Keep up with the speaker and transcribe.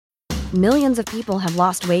Millions of people have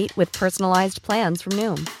lost weight with personalized plans from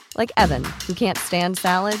Noom. Like Evan, who can't stand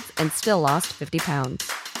salads and still lost 50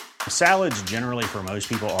 pounds. Salads generally for most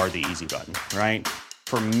people are the easy button, right?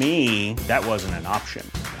 For me, that wasn't an option.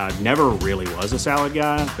 I never really was a salad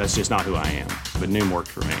guy. That's just not who I am. But Noom worked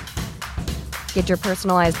for me. Get your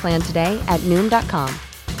personalized plan today at Noom.com.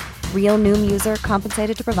 Real Noom user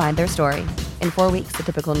compensated to provide their story. In 4 weeks, the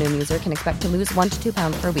typical Noom user can expect to lose 1 to 2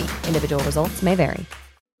 pounds per week. Individual results may vary.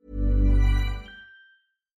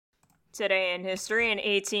 Today in history, in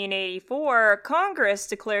 1884, Congress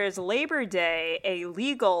declares Labor Day a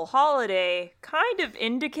legal holiday, kind of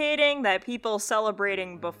indicating that people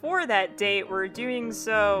celebrating before that date were doing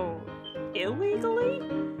so illegally?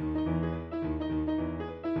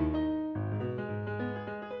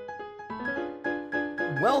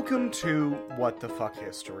 Welcome to What the Fuck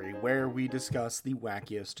History, where we discuss the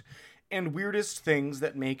wackiest and weirdest things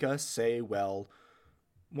that make us say, well,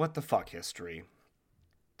 what the fuck history.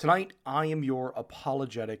 Tonight, I am your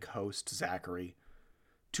apologetic host, Zachary.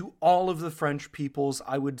 To all of the French peoples,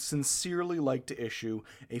 I would sincerely like to issue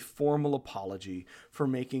a formal apology for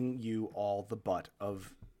making you all the butt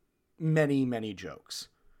of many, many jokes.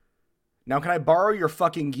 Now, can I borrow your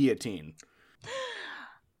fucking guillotine?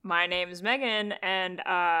 My name's Megan, and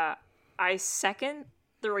I second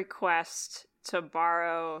the request to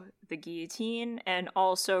borrow the guillotine, and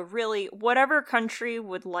also really whatever country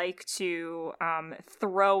would like to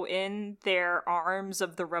throw in their arms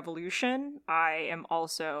of the revolution, I am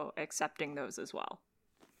also accepting those as well.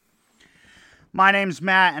 My name's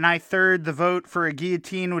Matt, and I third the vote for a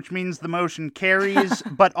guillotine, which means the motion carries.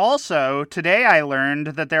 But also, today I learned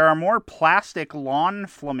that there are more plastic lawn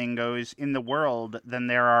flamingos in the world than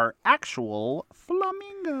there are actual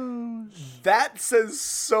flamingos. That says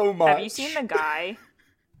so much. Have you seen the guy?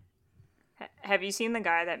 Have you seen the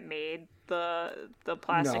guy that made the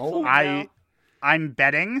plastic flamingo? I'm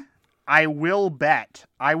betting. I will bet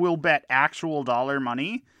actual dollar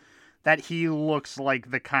money that he looks like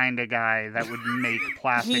the kind of guy that would make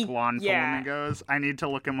plastic lawn flamingos. I need to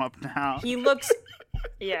look him up now. He looks...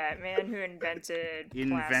 Yeah, man who invented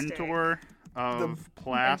Inventor of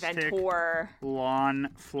plastic lawn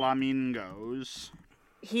flamingos.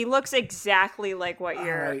 He looks exactly like what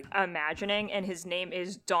you're imagining, and his name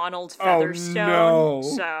is Donald Featherstone. Oh, no.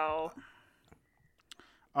 So...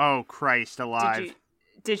 Oh, Christ alive.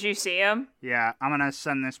 Did you see him? Yeah, I'm gonna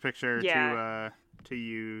send this picture to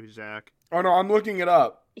you, Zach. Oh, no, I'm looking it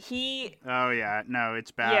up. Oh, yeah. No,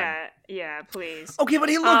 it's bad. Yeah, please. Okay, but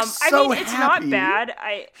he looks so happy. It's not bad.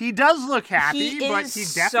 He does look happy, but he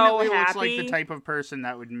definitely looks like the type of person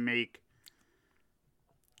that would make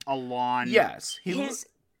a lawn. Yes.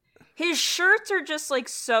 His shirts are just, like,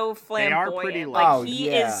 so flamboyant. They are pretty like, loud.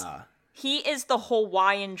 He is the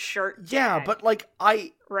Hawaiian shirt dad. Yeah, but, like,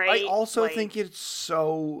 I also think it's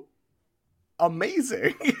so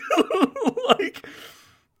amazing. Like,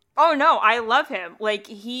 oh no, I love him. Like,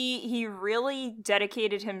 he really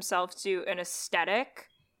dedicated himself to an aesthetic,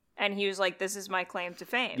 and he was like, this is my claim to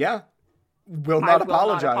fame. Yeah. Will not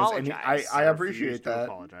apologize. And I appreciate that.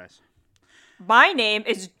 Apologize. My name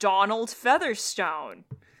is Donald Featherstone.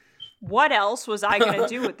 What else was I going to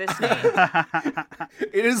do with this name?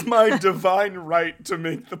 It is my divine right to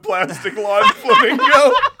make the plastic lawn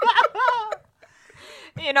flamingo.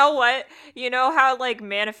 You know what? You know how, like,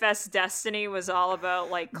 Manifest Destiny was all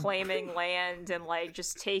about, like, claiming land and, like,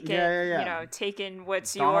 just taking, you know, taking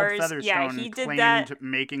what's Donald yours? Featherstone He did claimed that.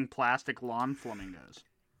 making plastic lawn flamingos.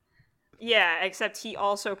 Yeah, except he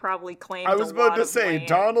also probably claimed I was about to say,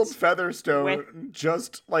 Donald Featherstone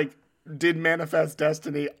just, like, did Manifest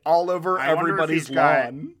Destiny all over everybody's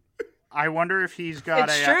lawn. I wonder if he's got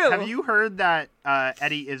it's true. Have you heard that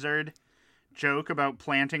Eddie Izzard joke about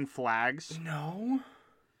planting flags? No.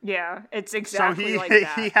 Yeah, it's exactly like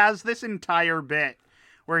that. He has this entire bit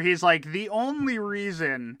where he's like, the only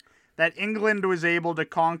reason that England was able to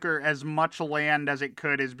conquer as much land as it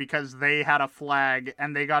could is because they had a flag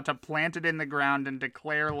and they got to plant it in the ground and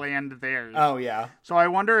declare land theirs. Oh, yeah. So I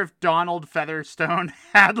wonder if Donald Featherstone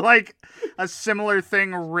had, like, a similar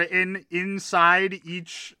thing written inside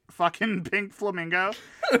each fucking pink flamingo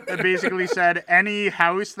that basically said, any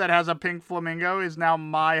house that has a pink flamingo is now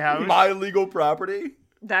my house. My legal property.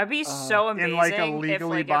 That'd be so amazing. In, like, a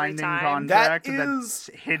legally binding contract that's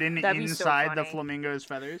hidden inside the flamingo's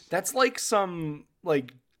feathers. That's like some,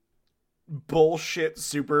 like, bullshit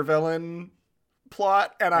supervillain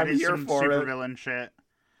plot, and I'm here for it. Supervillain shit.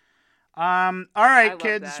 All right,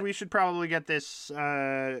 kids, we should probably get this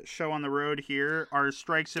show on the road here. Our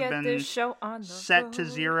strikes have been set to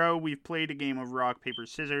 0. We've played a game of rock, paper,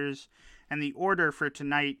 scissors, And the order for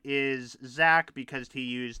tonight is Zach, because he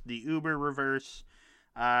used the Uber reverse,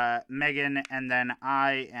 Megan, and then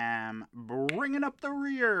I am bringing up the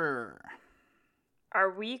rear. Are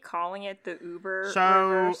we calling it the Uber So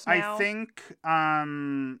reverse now? I think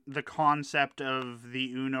the concept of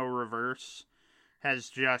the Uno reverse has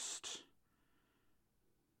just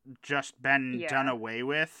been done away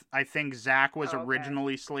with. I think Zach was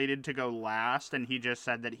originally slated to go last, and he just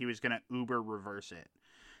said that he was going to Uber reverse it.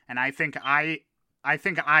 And I think I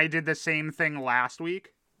did the same thing last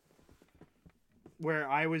week, where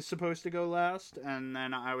I was supposed to go last, and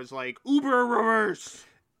then I was like, Uber reverse!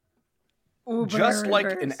 Just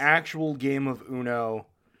like an actual game of Uno,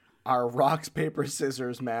 our rocks, paper,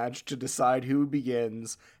 scissors match to decide who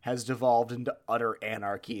begins has devolved into utter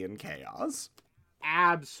anarchy and chaos.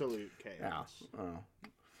 Absolute chaos. Yeah. Oh.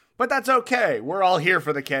 But that's okay. We're all here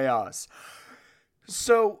for the chaos.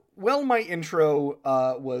 So, well, my intro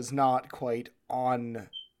was not quite on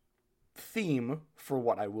theme for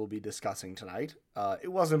what I will be discussing tonight.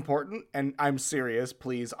 It was important, and I'm serious.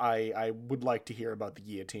 Please, I would like to hear about the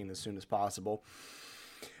guillotine as soon as possible.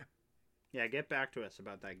 Yeah, get back to us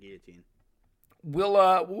about that guillotine.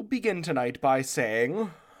 We'll begin tonight by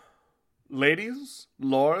saying, ladies,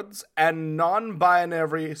 lords, and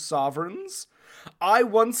non-binary sovereigns, I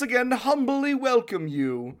once again humbly welcome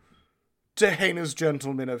you to Heinous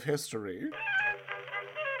Gentlemen of History.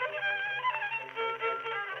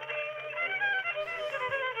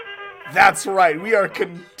 That's right, we are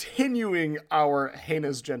continuing our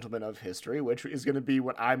Heinous Gentlemen of History, which is going to be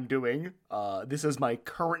what I'm doing. This is my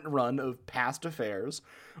current run of Past Affairs,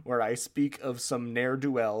 where I speak of some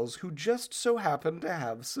ne'er-do-wells who just so happen to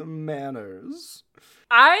have some manners.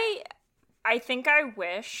 I think I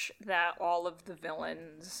wish that all of the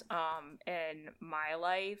villains in my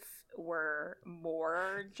life were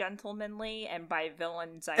more gentlemanly, and by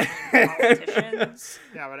villains I mean politicians.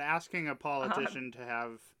 Yeah, but asking a politician to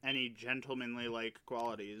have any gentlemanly-like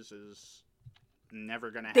qualities is never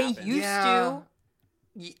gonna happen. They used to.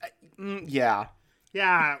 Yeah.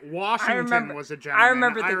 Yeah, Washington was a gentleman. I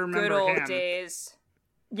remember the good old him. days.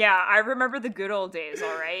 Yeah, I remember the good old days,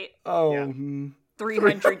 all right? Oh, Yeah.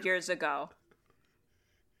 300 years ago.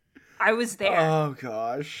 I was there. Oh,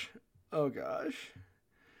 gosh.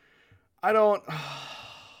 I don't...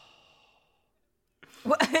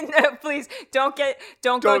 No, please, don't go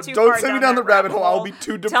too far Don't send me down the that rabbit hole. I'll be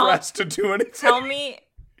too depressed to do anything. Tell me...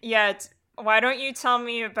 Yeah, why don't you tell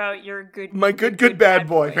me about your good... My good bad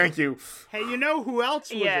boy. Thank you. Hey, you know who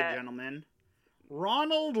else was a gentleman?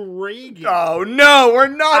 Ronald Reagan. Oh, no, we're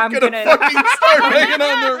not gonna fucking start making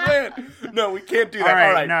on the rant. No, we can't do that.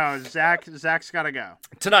 All right. No, Zach's gotta go.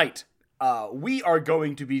 Tonight, we are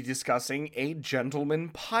going to be discussing a gentleman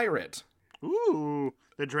pirate. Ooh,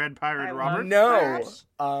 the Dread Pirate Robert? No,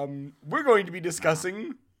 we're going to be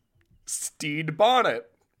discussing Stede Bonnet.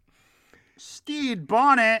 Stede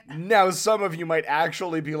Bonnet. Now, some of you might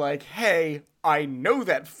actually be like, hey, I know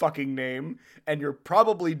that fucking name, and you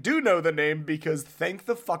probably do know the name because thank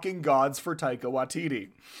the fucking gods for Taika Waititi.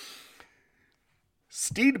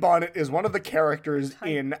 Stede Bonnet is one of the characters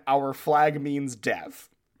in Our Flag Means Death,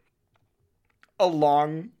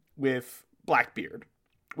 along with Blackbeard,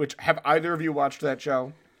 which, have either of you watched that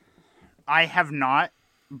show? I have not,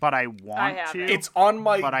 but I want to. It's on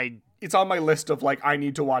my list of, like, I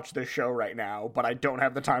need to watch this show right now, but I don't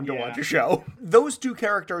have the time to watch a show. Those two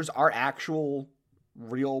characters are actual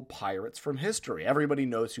real pirates from history. Everybody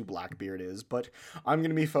knows who Blackbeard is, but I'm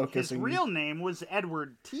going to be focusing... His real name was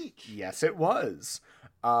Edward Teach. Yes, it was.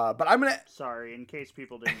 But I'm going to... Sorry, in case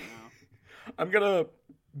people didn't know. I'm going to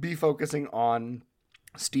be focusing on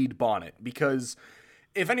Stede Bonnet, because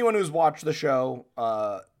if anyone who's watched the show,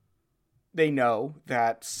 they know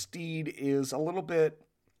that Stede is a little bit...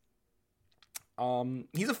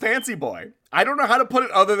 he's a fancy boy. I don't know how to put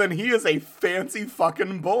it other than he is a fancy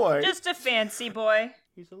fucking boy. Just a fancy boy.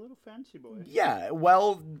 He's a little fancy boy. Yeah,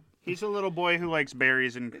 well... He's a little boy who likes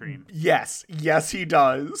berries and cream. Yes, he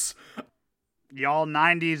does. Y'all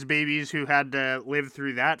 90s babies who had to live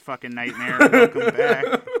through that fucking nightmare, welcome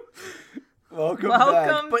back. Welcome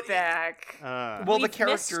back. Well, the We've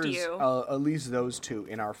characters, missed you. at least those two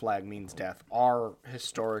in Our Flag Means Death, are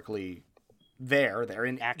historically... They're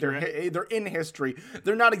in history.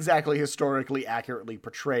 They're not exactly historically accurately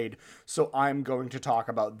portrayed, so I'm going to talk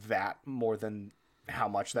about that more than how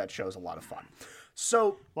much that show's a lot of fun.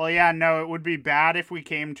 So, well, yeah, no, it would be bad if we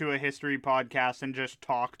came to a history podcast and just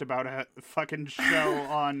talked about a fucking show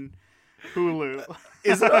on Hulu.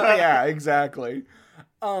 Is it? Yeah, exactly.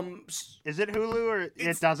 Is it Hulu or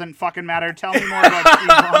it doesn't fucking matter? Tell me more about Stede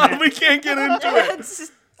Bonnet. We can't get into it.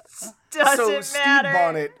 Doesn't so, matter. Stede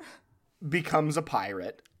Bonnet becomes a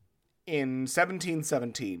pirate in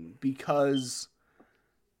 1717 because,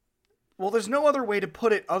 well, there's no other way to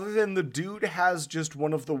put it other than the dude has just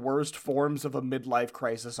one of the worst forms of a midlife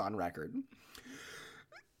crisis on record.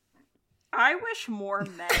 I wish more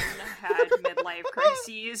men had midlife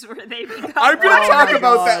crises where they become. I'm going to talk my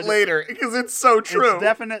about God. that later because it's so true.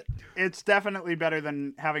 It's definitely better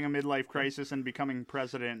than having a midlife crisis and becoming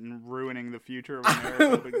president and ruining the future of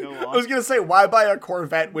America. But go I on. was going to say, why buy a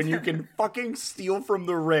Corvette when you can fucking steal from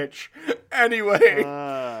the rich? Anyway,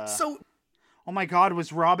 so Oh my God,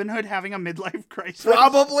 was Robin Hood having a midlife crisis?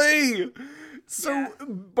 probably. So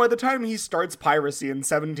by the time he starts piracy in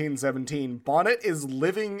 1717, Bonnet is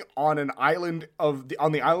living on an island on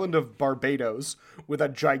the island of Barbados with a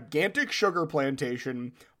gigantic sugar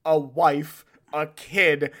plantation, a wife, a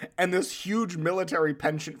kid, and this huge military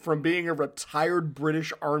pension from being a retired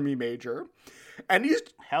British Army major. And he's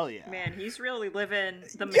Hell yeah. Man, he's really living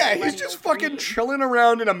the yeah, he's millennial just fucking dream. chilling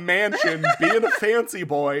around in a mansion, being a fancy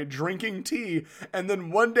boy, drinking tea, and then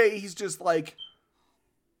one day he's just like,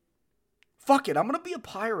 fuck it, I'm gonna be a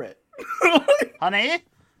pirate. Honey,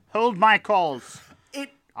 hold my calls.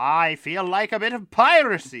 I feel like a bit of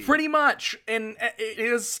piracy. Pretty much. And it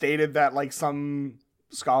is stated that, like, some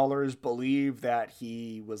scholars believe that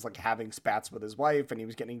he was, like, having spats with his wife, and he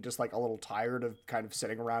was getting just, like, a little tired of kind of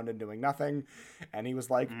sitting around and doing nothing. And he was,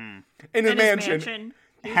 like, in his mansion.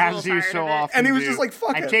 He's a As little you tired so of it. often And he was do. just like,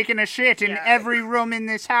 fuck I've it. taken a shit in Yeah. every room in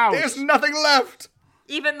this house. There's nothing left.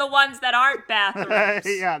 Even the ones that aren't bathrooms.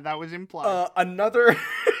 Yeah, that was implied. Other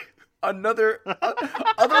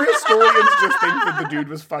historians just think that the dude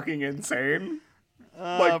was fucking insane.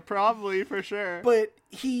 Probably, for sure. But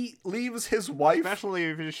he leaves his wife. Especially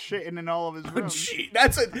if he's shitting in all of his rooms. Gee,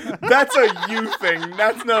 that's a you thing.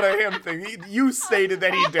 That's not a him thing. You stated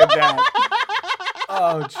that he did that.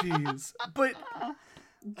 Oh, jeez. But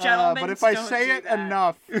Gentlemen, but if I don't say do it that.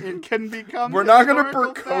 enough, it can become. we're not going to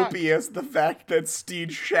historical fact. Procopius the fact that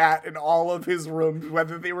Steed shat in all of his rooms,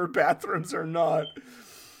 whether they were bathrooms or not.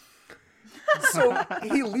 So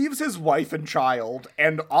he leaves his wife and child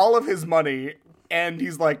and all of his money, and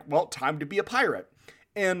he's like, well, time to be a pirate.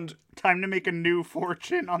 And Time to make a new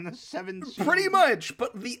fortune on the seven seas. pretty much,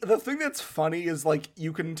 but the thing that's funny is, like,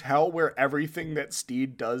 you can tell where everything that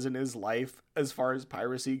Steed does in his life, as far as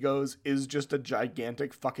piracy goes, is just a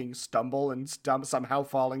gigantic fucking stumble and somehow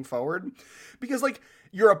falling forward. Because, like,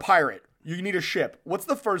 you're a pirate. You need a ship. What's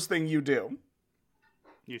the first thing you do?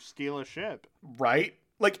 You steal a ship. Right?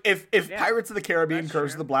 Like, if Pirates of the Caribbean that's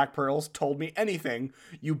Curse true. of the Black Pearls told me anything,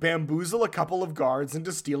 you bamboozle a couple of guards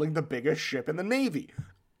into stealing the biggest ship in the Navy.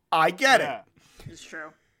 I get it. Yeah. It's true.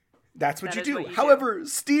 That's what That you is do. what you do. However,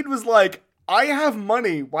 Steed was like, I have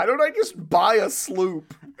money. Why don't I just buy a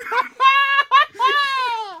sloop?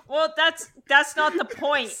 Well, that's not the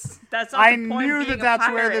point. That's not I the point. knew of being that that's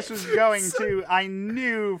a where pirate. this was going to. I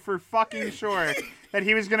knew for fucking sure that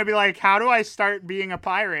he was going to be like, how do I start being a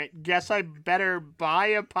pirate? Guess I better buy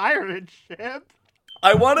a pirate ship.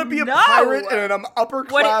 I want to be a No! pirate and I'm upper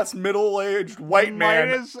class, middle-aged white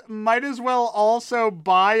man. Might as well also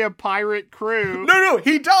buy a pirate crew. No,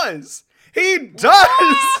 he does. He does.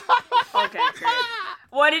 Okay, great.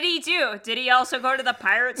 What did he do? Did he also go to the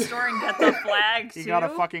pirate store and get the flag He too? got a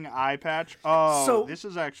fucking eye patch. Oh, So- this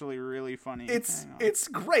is actually really funny. It's Hang on. it's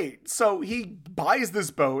great. So he buys this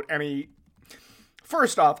boat and he.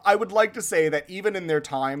 First off, I would like to say that even in their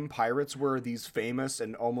time, pirates were these famous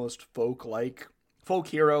and almost folk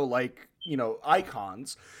hero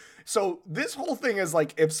icons. So this whole thing is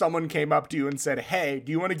like if someone came up to you and said, "Hey,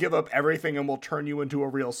 do you want to give up everything and we'll turn you into a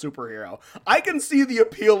real superhero?" I can see the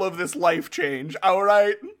appeal of this life change. All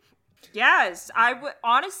right. Yes, I would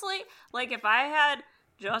honestly like if I had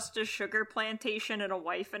just a sugar plantation and a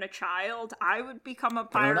wife and a child, I would become a I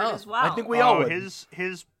don't pirate know. as well. I think we all would. his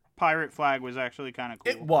pirate flag was actually kind of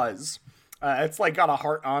cool. It was. It's like got a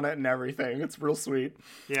heart on it and everything. It's real sweet.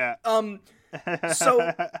 Yeah.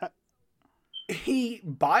 So he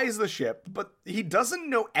buys the ship, but he doesn't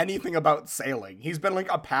know anything about sailing. He's been like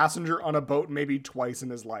a passenger on a boat maybe twice in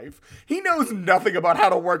his life. He knows nothing about how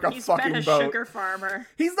to work a He's fucking been a boat. sugar farmer.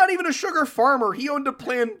 He's not even a sugar farmer. He owned a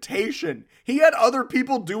plantation. He had other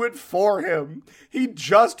people do it for him. He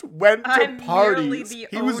just went to I'm merely parties. the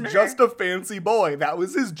He was owner. just a fancy boy. That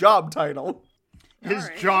was his job title. His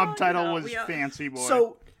Alright, job well, title you know, was we- Fancy Boy.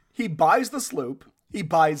 So he buys the sloop. He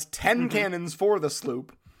buys 10 Mm-hmm. cannons for the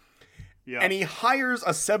sloop. yeah. And he hires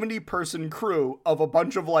a 70-person crew of a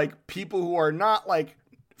bunch of, like, people who are not, like,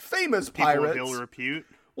 famous People of pirates. ill repute.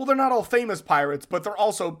 Well, they're not all famous pirates, but they're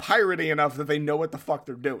also piratey enough that they know what the fuck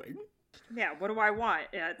they're doing. Yeah, what do I want?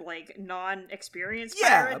 Like non-experienced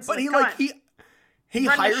Yeah, pirates? but come on. He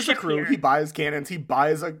Run the hires a ship crew, here. he buys cannons, he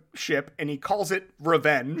buys a ship, and he calls it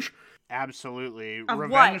Revenge. Absolutely. Of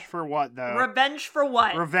Revenge what? for what, though? Revenge for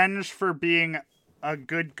what? Revenge for being a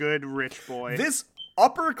good rich boy. This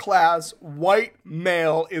upper-class white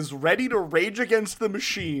male is ready to rage against the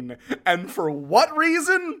machine, and for what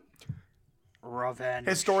reason? Revenge.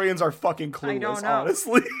 Historians are fucking clueless, I don't know.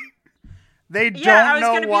 honestly. They I don't was know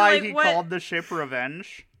gonna be why like, he what? called the ship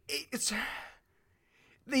Revenge. It's...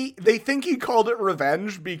 They think he called it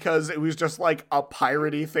Revenge because it was just like a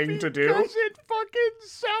piratey thing to do. Because it fucking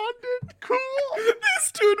sounded cool.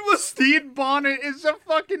 This dude was... Stede Bonnet is a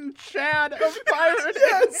fucking Chad of pirates.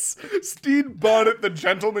 Yes! Stede Bonnet, the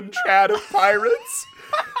gentleman Chad of pirates.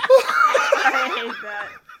 I hate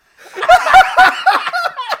that.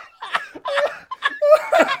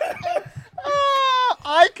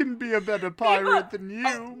 I can be a better pirate than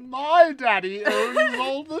you. My daddy owns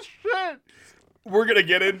all the shit. We're gonna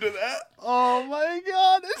get into that. Oh my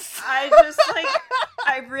god. I just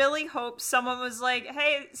I really hope someone was like,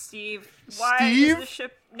 "Hey, Steve, why Steve? is the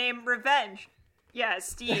ship named Revenge?" Yeah,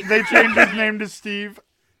 Steve. They changed his name to Steve.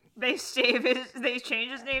 They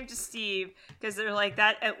changed his name to Steve because they're like,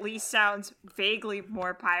 that at least sounds vaguely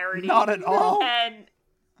more piratey. Not at all. And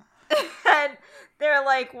and they're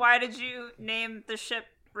like, "Why did you name the ship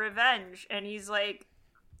Revenge?" And he's like,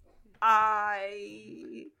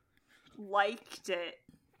 "I liked it."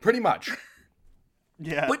 Pretty much.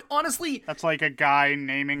 Yeah. But honestly, That's like a guy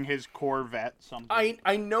naming his Corvette something.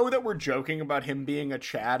 I know that we're joking about him being a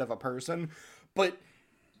Chad of a person, but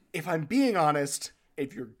if I'm being honest,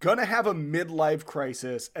 if you're gonna have a midlife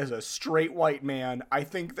crisis as a straight white man, I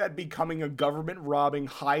think that becoming a government-robbing,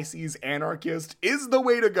 high-seas anarchist is the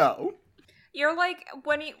way to go. You're like,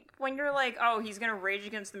 when you're like, "Oh, he's gonna rage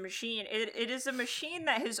against the machine," it is a machine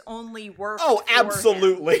that has only worked Oh, for him.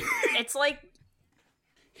 absolutely. It's like,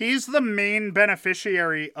 He's the main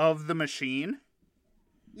beneficiary of the machine.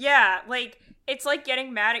 yeah, like, it's like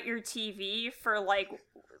getting mad at your TV for, like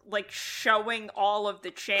showing all of the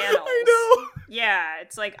channels. I know. Yeah,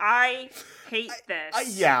 it's like, I hate this.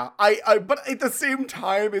 I but at the same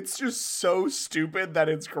time, it's just so stupid that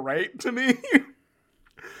it's great to me.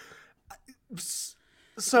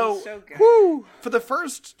 So, so good. whew, for the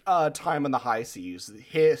first time on the high seas,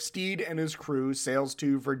 Stede and his crew sails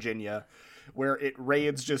to Virginia, where it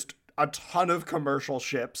raids just a ton of commercial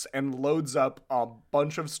ships and loads up a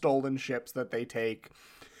bunch of stolen ships that they take,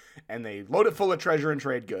 and they load it full of treasure and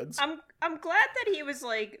trade goods. I'm glad that he was,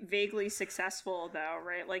 like, vaguely successful, though,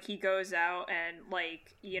 right? Like, he goes out and,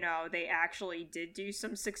 like, you know, they actually did do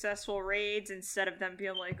some successful raids instead of them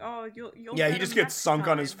being like, "Oh, you'll Yeah, get he just him gets next sunk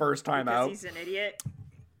on his time," first time because out. he's an idiot.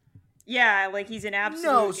 Yeah, like, he's an absolute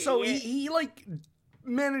No, so idiot. he like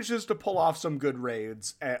manages to pull off some good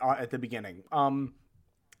raids at the beginning.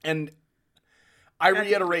 And I the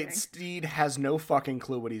reiterate, beginning. Stede has no fucking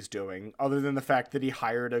clue what he's doing, other than the fact that he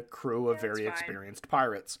hired a crew of very fine. experienced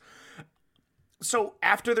pirates. So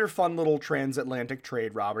after their fun little transatlantic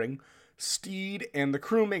trade robbing, Stede and the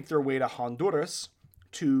crew make their way to Honduras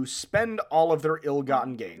to spend all of their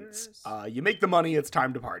ill-gotten gains. You make the money, it's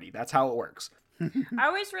time to party. That's how it works. I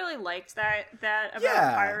always really liked that about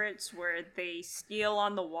Yeah. pirates, where they steal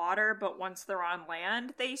on the water, but once they're on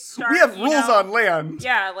land, they start. We have you rules know, on land.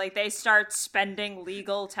 Yeah, like they start spending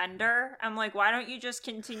legal tender. I'm like, why don't you just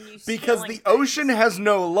continue? Because stealing the ocean things? has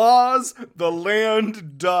no laws, the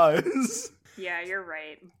land does. Yeah, you're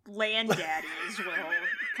right. Land daddies will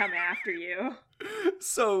come after you.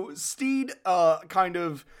 So Stede kind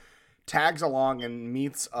of tags along and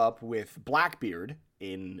meets up with Blackbeard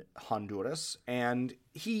in Honduras, and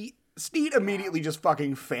Stede immediately just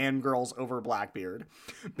fucking fangirls over Blackbeard,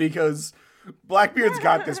 because Blackbeard's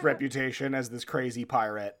got this reputation as this crazy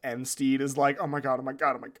pirate, and Stede is like, oh my god, oh my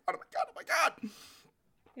god, oh my god, oh my god, oh my god.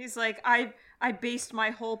 He's like, I based my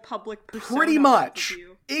whole public persona Pretty off much. of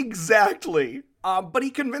you. Exactly. But he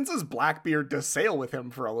convinces Blackbeard to sail with him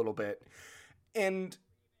for a little bit. And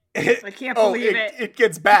I can't believe it. It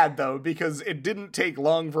gets bad, though, because it didn't take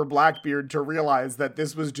long for Blackbeard to realize that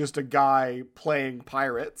this was just a guy playing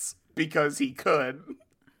pirates because he could.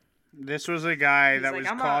 This was a guy He's that like, was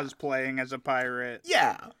 "I'm a-" cosplaying as a pirate.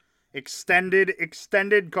 Yeah. Extended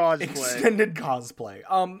cosplay. Extended cosplay.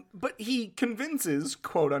 But he convinces,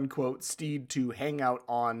 quote unquote, Stede to hang out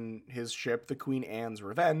on his ship, the Queen Anne's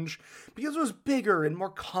Revenge, because it was bigger and more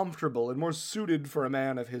comfortable and more suited for a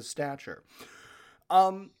man of his stature.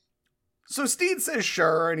 So Stede says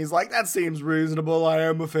sure, and he's like, that seems reasonable, I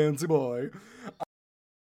am a fancy boy.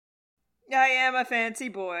 I am a fancy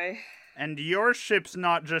boy. And your ship's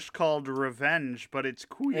not just called Revenge, but it's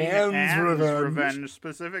Queen Anne's Anne's Revenge. Revenge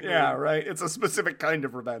specifically. Yeah, right. It's a specific kind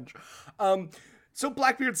of revenge. So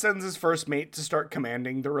Blackbeard sends his first mate to start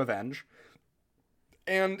commanding the Revenge.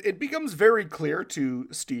 And it becomes very clear to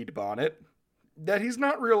Stede Bonnet that he's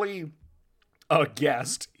not really a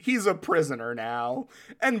guest. He's a prisoner now.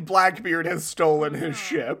 And Blackbeard has stolen his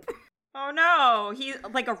ship. Oh no, he's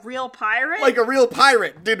like a real pirate? Like a real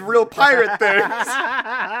pirate. Did real pirate things.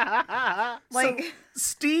 Like, So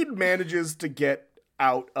Stede manages to get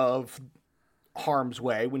out of harm's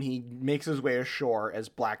way when he makes his way ashore as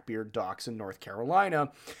Blackbeard docks in North Carolina,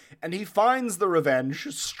 and he finds the Revenge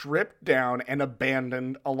stripped down and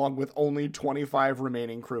abandoned along with only 25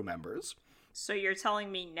 remaining crew members. so you're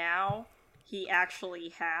telling me now he actually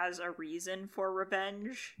has a reason for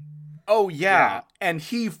revenge? Oh yeah, and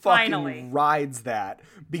he fucking Finally. rides that,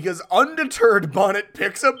 because undeterred Bonnet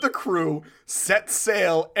picks up the crew, sets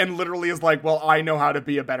sail, and literally is like, well, I know how to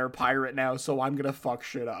be a better pirate now, so I'm gonna fuck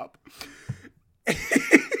shit up.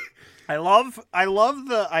 I love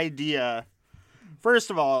the idea. First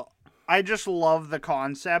of all, I just love the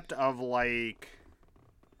concept of, like,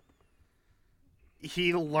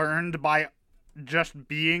 he learned by just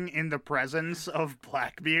being in the presence of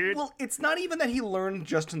Blackbeard. Well, it's not even that he learned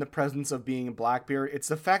just in the presence of being Blackbeard. It's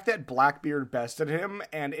the fact that Blackbeard bested him,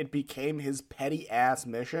 and it became his petty-ass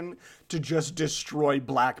mission to just destroy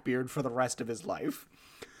Blackbeard for the rest of his life.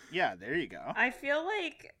 Yeah, there you go. I feel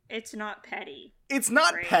like it's not petty. It's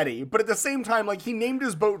not Right. petty, but at the same time, like, he named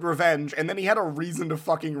his boat Revenge, and then he had a reason to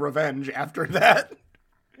fucking revenge after that.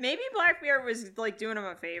 Maybe Blackbeard was like doing him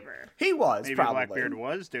a favor. He was, Maybe probably. Blackbeard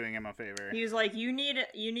was doing him a favor. He was like, you need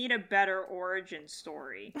a better origin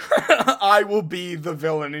story. I will be the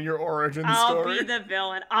villain in your origin I'll story. be the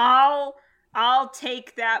villain. I'll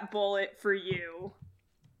take that bullet for you.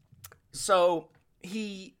 So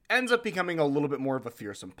he ends up becoming a little bit more of a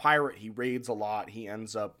fearsome pirate. He raids a lot. He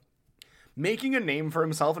ends up making a name for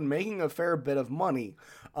himself and making a fair bit of money.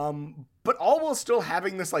 But all while still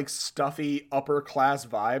having this like stuffy upper class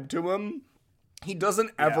vibe to him. He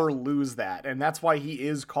doesn't ever lose that. And that's why he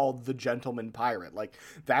is called the Gentleman Pirate. Like,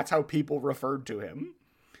 that's how people referred to him.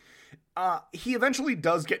 He eventually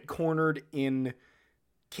does get cornered in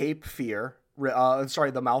Cape Fear.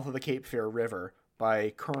 The mouth of the Cape Fear River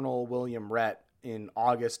by Colonel William Rhett in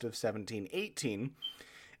August of 1718.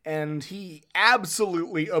 And he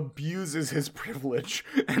absolutely abuses his privilege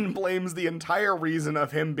and blames the entire reason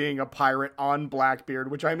of him being a pirate on Blackbeard,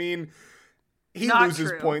 which, I mean, he Not loses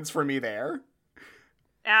true. points for me there.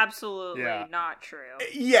 Absolutely Yeah. not true.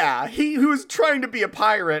 Yeah, he was trying to be a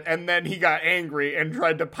pirate, and then he got angry and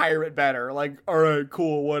tried to pirate better. Like, alright,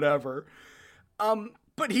 cool, whatever.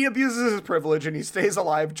 But he abuses his privilege, and he stays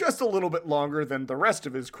alive just a little bit longer than the rest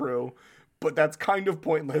of his crew. But that's kind of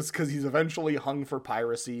pointless, because he's eventually hung for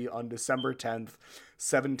piracy on December 10th,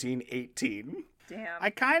 1718. Damn. I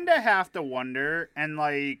kind of have to wonder, and,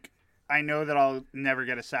 like, I know that I'll never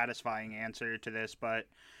get a satisfying answer to this, but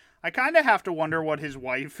I kind of have to wonder what his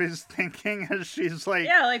wife is thinking as she's, like,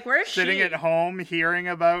 yeah, like where's sitting she? at home hearing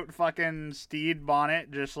about fucking Stede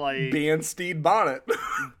Bonnet just, like, Being Stede Bonnet.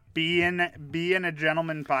 being a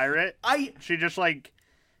gentleman pirate. She just, like,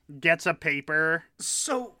 gets a paper,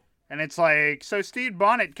 So, and it's like, so Stede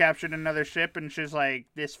Bonnet captured another ship, and she's like,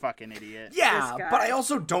 this fucking idiot. yeah, This guy. but I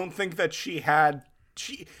also don't think that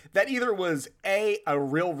that either was a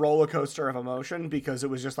real roller coaster of emotion, because it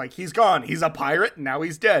was just like, he's gone, he's a pirate, now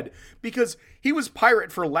he's dead, because he was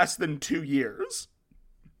pirate for less than 2 years.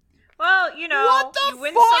 Well, you know, What the you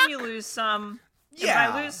win fuck? some, you lose some. Yeah.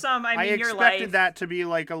 If I lose some, I I mean your expected life. that to be,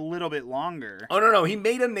 like, a little bit longer. Oh no, he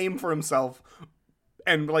made a name for himself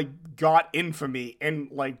and like got infamy and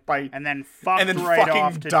like And then fucked and then right fucking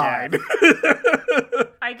off to died. death.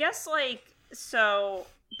 I guess like so,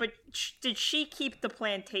 but did she keep the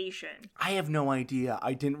plantation? I have no idea.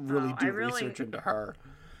 I didn't really No, do I really- research into her.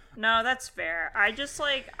 No, that's fair. I just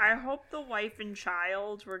like I hope the wife and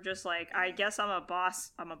child were just like, I guess I'm a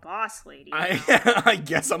boss lady. Now. I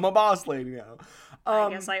guess I'm a boss lady now. I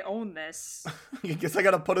guess I own this. I guess I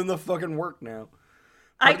gotta put in the fucking work now.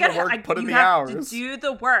 I in the gotta work, put in you the have hours. to do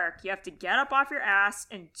the work. You have to get up off your ass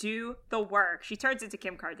and do the work. She turns into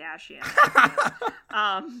Kim Kardashian.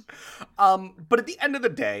 But at the end of the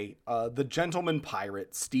day, the gentleman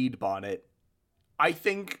pirate, Stede Bonnet, I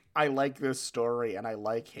think I like this story, and I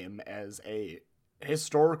like him as a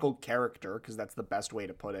historical character, because that's the best way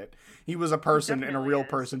to put it. He was a person and a definitely real is.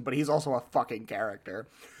 person, but he's also a fucking character.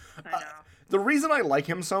 I know. The reason I like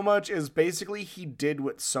him so much is basically he did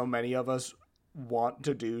what so many of us want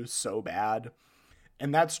to do so bad,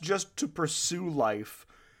 and that's just to pursue life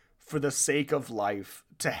for the sake of life,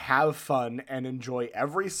 to have fun and enjoy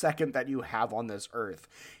every second that you have on this earth.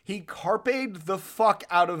 He carped the fuck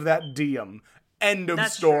out of that diem. End of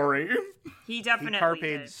That's story. He definitely carped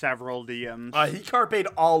did. several DMs. He carped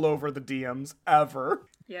all over the DMs ever.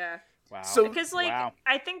 Yeah. Wow. So Because, like, Wow.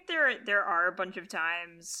 I think there are a bunch of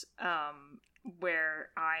times where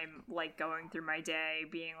I'm, like, going through my day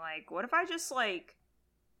being like, what if I just, like,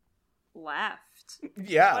 left?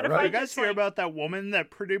 yeah, What if right. you guys just, hear like- about that woman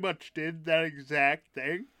that pretty much did that exact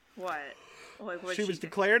thing? What? Like, what She was do?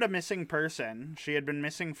 declared a missing person. She had been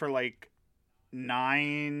missing for like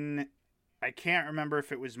 9, I can't remember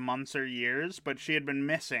if it was months or years, but she had been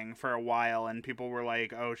missing for a while, and people were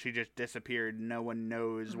like, oh, she just disappeared. No one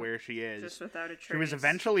knows where she is. Just without a trace. She was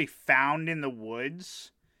eventually found in the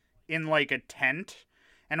woods in like a tent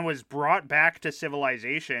and was brought back to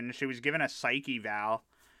civilization. She was given a psych eval,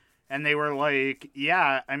 and they were like,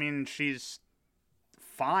 yeah, I mean, she's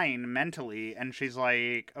fine mentally, and she's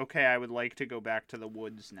like, okay, I would like to go back to the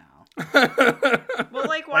woods now. Well,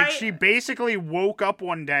 like, why? Like, she basically woke up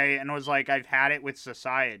one day and was like, I've had it with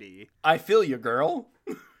society. I feel you, girl.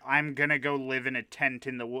 I'm gonna go live in a tent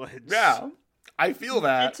in the woods. Yeah, I feel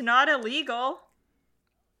that. It's not illegal.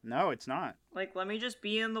 No, it's not. Like, let me just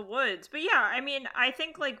be in the woods. But yeah, I mean, I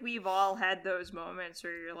think, like, we've all had those moments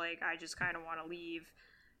where you're like, I just kind of want to leave.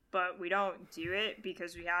 But we don't do it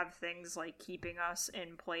because we have things, like, keeping us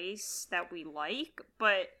in place that we like.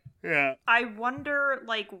 But Yeah. I wonder,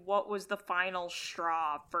 like, what was the final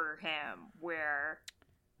straw for him where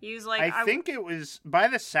he was like, I think it was, by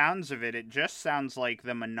the sounds of it, it just sounds like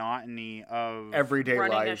the monotony of Everyday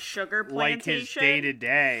running a life. sugar like plantation. his day to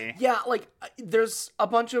day. Yeah, like, there's a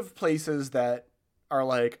bunch of places that are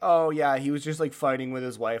like, oh yeah, he was just like fighting with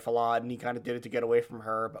his wife a lot and he kind of did it to get away from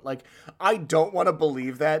her. But like, I don't want to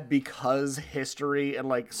believe that because history and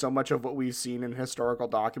like so much of what we've seen in historical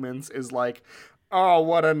documents is like, oh,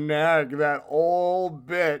 what a nag, that old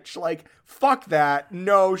bitch. Like, fuck that.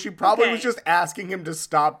 No, she probably was Okay. just asking him to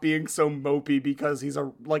stop being so mopey because he's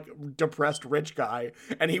a, like, depressed rich guy.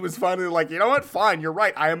 And he was finally like, you know what? Fine, you're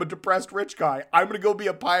right. I am a depressed rich guy. I'm gonna go be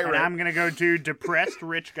a pirate. And I'm gonna go do depressed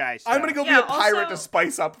rich guy stuff. I'm gonna go Yeah, be a pirate also- to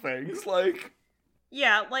spice up things. Like,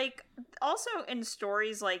 Yeah, like, also in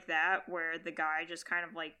stories like that where the guy just kind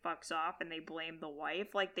of, like, fucks off and they blame the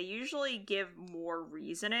wife, like, they usually give more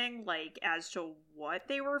reasoning, like, as to what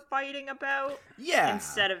they were fighting about, yeah.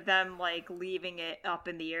 instead of them, like, leaving it up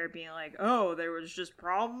in the air being like, oh, there was just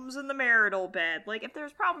problems in the marital bed. Like, if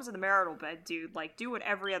there's problems in the marital bed, dude, like, do what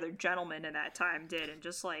every other gentleman in that time did and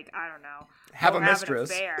just, like, I don't know. Have go a mistress.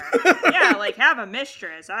 An affair. Yeah, like, have a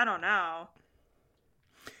mistress. I don't know.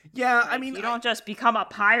 Yeah, I Like, mean, you don't just become a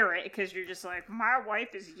pirate because you're just like, my wife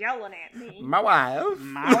is yelling at me. my wife.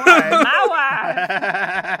 My wife. My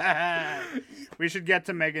wife. We should get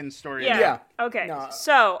to Megan's story. Yeah. Yeah. Okay. No.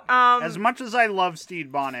 So, As much as I love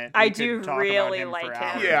Stede Bonnet, I we do could talk really about him like for him.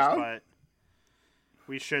 hours, Yeah. But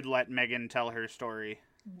we should let Megan tell her story.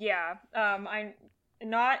 yeah. I'm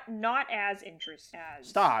not as interested as.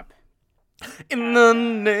 Stop. In the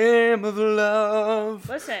name of love.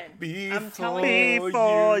 Listen, Before, I'm telling you. you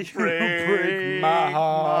break my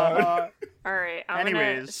heart. All right.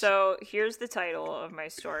 Anyways. So here's the title of my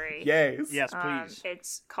story. Yes. Yes, please.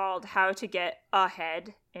 It's called "How to Get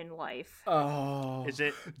Ahead in Life." Oh. Is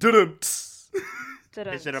it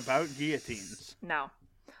about guillotines? No.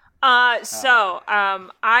 So,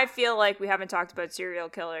 I feel like we haven't talked about serial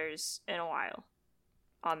killers in a while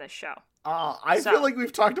on this show. I So- feel like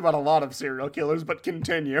we've talked about a lot of serial killers, but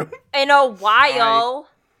continue. In a while.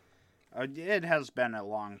 It has been a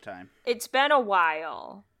long time. It's been a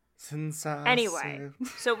while. Since I Anyway, said-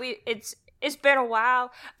 so it's been a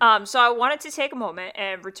while. So I wanted to take a moment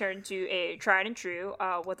and return to a tried and true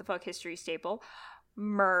what the fuck history staple,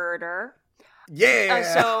 murder.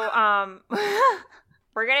 Yeah.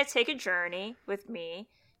 We're gonna take a journey with me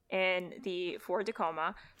in the Fort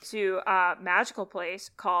Tacoma to a magical place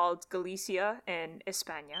called Galicia in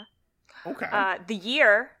España. Okay. The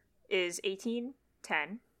year is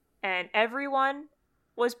 1810, and everyone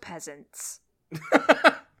was peasants.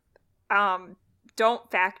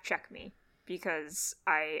 Don't fact check me, because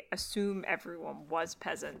I assume everyone was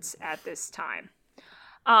peasants at this time.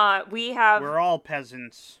 We're all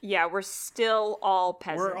peasants. Yeah, we're still all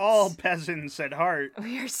peasants. We're all peasants at heart.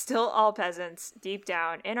 We are still all peasants deep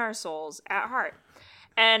down in our souls at heart.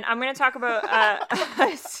 And I'm going to talk about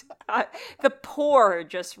the poor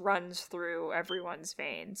just runs through everyone's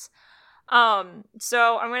veins. So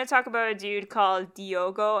I'm going to talk about a dude called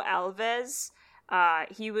Diogo Alves.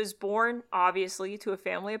 He was born, obviously, to a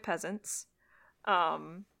family of peasants.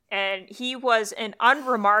 And he was an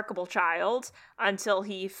unremarkable child until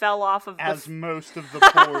he fell off of As most of the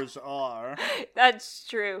poors are. That's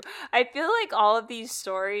true. I feel like all of these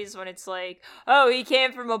stories, when it's like, oh, he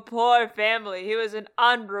came from a poor family, he was an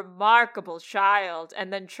unremarkable child,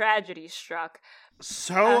 and then tragedy struck.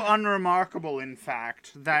 So unremarkable, in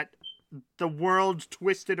fact, that the world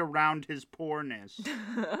twisted around his poorness.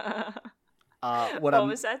 What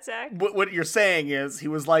was that, Zach? What you're saying is he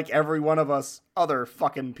was like every one of us other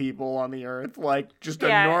fucking people on the earth, like just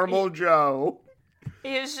a normal Joe.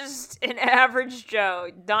 He was just an average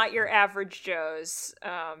Joe, not your average Joe's.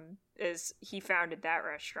 Is he founded that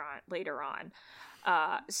restaurant later on.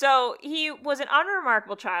 So he was an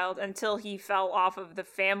unremarkable child until he fell off of the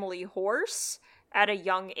family horse at a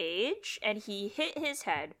young age, and he hit his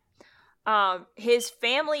head. His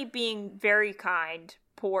family, being very kind,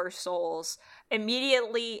 poor souls,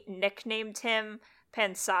 immediately nicknamed him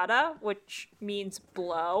Pensada, which means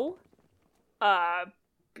blow,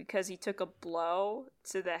 because he took a blow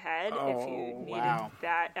to the head. If you needed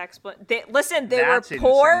that explanation, they were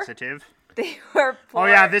poor. Insensitive. They were poor. Oh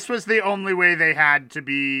yeah, this was the only way they had to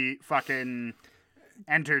be fucking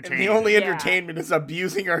entertained. And the only entertainment is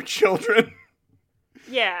abusing our children.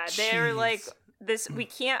 Yeah, they were like, this, we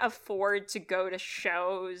can't afford to go to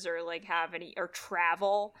shows or like have any or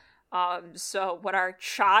travel. So when our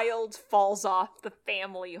child falls off the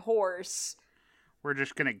family horse, we're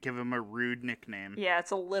just gonna give him a rude nickname. Yeah,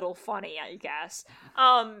 it's a little funny, I guess.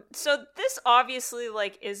 So this obviously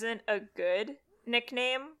like isn't a good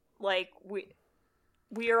nickname. Like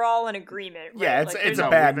we are all in agreement, right? Yeah, it's a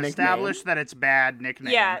bad nickname. Established that it's bad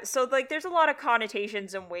nickname. Yeah, so like there's a lot of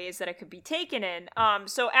connotations and ways that it could be taken in.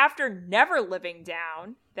 So after never living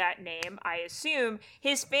down that name, I assume,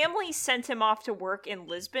 his family sent him off to work in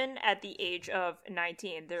Lisbon at the age of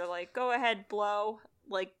 19. They're like, go ahead, blow.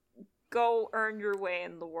 Like, go earn your way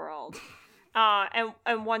in the world.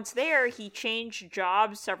 And once there, he changed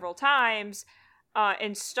jobs several times,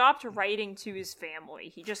 and stopped writing to his family.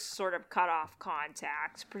 He just sort of cut off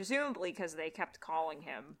contact, presumably because they kept calling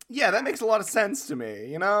him. Yeah, that makes a lot of sense to me,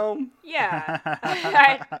 you know? Yeah.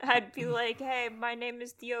 I'd be like, hey, my name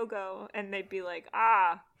is Diogo. And they'd be like,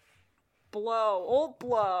 blow, old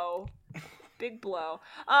blow. Big blow.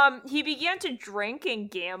 He began to drink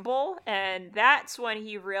and gamble, and that's when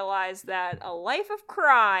he realized that a life of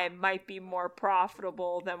crime might be more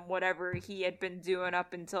profitable than whatever he had been doing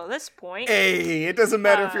up until this point. Hey, it doesn't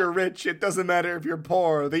matter if you're rich, it doesn't matter if you're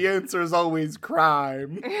poor. The answer is always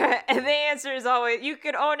crime. And the answer is always, you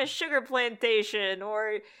could own a sugar plantation,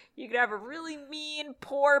 or you could have a really mean,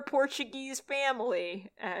 poor Portuguese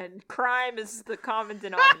family, and crime is the common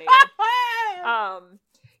denominator.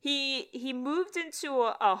 He moved into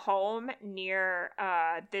a home near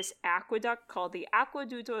this aqueduct called the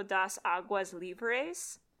Aqueduto das Aguas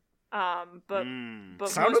Livres. But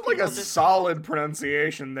sounded like a solid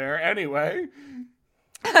pronunciation there. Anyway,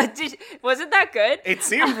 wasn't that good? It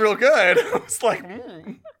seemed real good. I was like,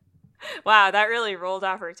 Wow, that really rolled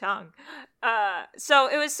off her tongue. So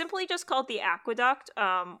it was simply just called the Aqueduct,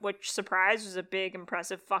 which, surprise, was a big,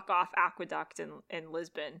 impressive fuck-off aqueduct in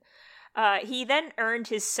Lisbon. He then earned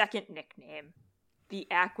his second nickname, the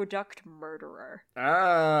Aqueduct Murderer.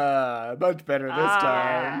 Much better this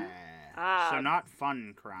time. So not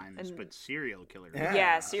fun crimes, but serial killer crimes.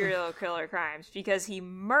 Yeah, serial killer crimes, because he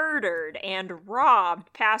murdered and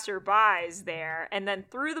robbed passerbys there and then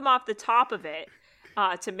threw them off the top of it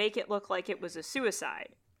to make it look like it was a suicide.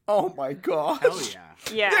 Oh my gosh. Hell yeah.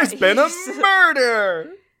 Yeah. There's been a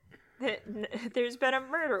murder! There's been a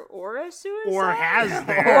murder or a suicide. Or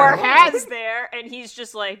has there. And he's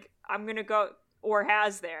just like, I'm gonna go, or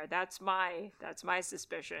has there. That's my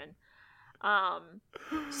suspicion.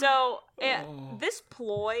 This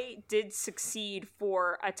ploy did succeed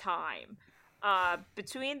for a time.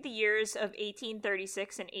 Between the years of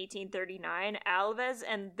 1836 and 1839, Alves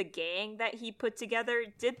and the gang that he put together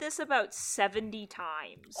did this about 70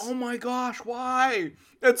 times. Oh my gosh, why?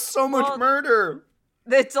 That's so much murder.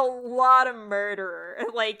 It's a lot of murder.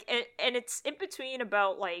 Like, and it's in between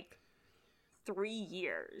about, 3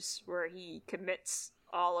 years where he commits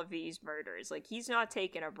all of these murders. Like, he's not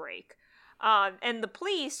taking a break. And the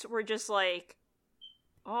police were just like,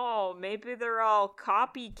 oh, maybe they're all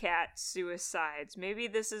copycat suicides. Maybe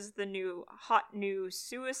this is the hot new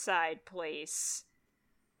suicide place.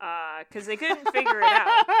 Because they couldn't figure it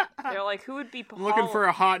out. They're like, who would be looking for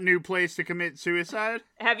a hot new place to commit suicide?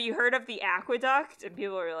 Have you heard of the Aqueduct? And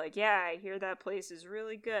people are like, yeah, I hear that place is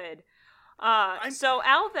really good. So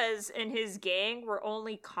Alves and his gang were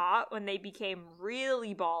only caught when they became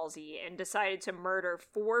really ballsy and decided to murder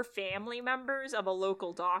 4 family members of a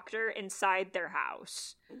local doctor inside their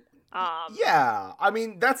house. Yeah, I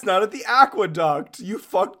mean, that's not at the aqueduct. You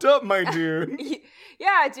fucked up, my dude.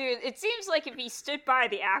 Yeah, dude, it seems like if he stood by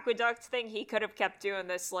the aqueduct thing, he could have kept doing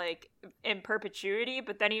this, like, in perpetuity,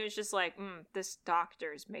 but then he was just like, this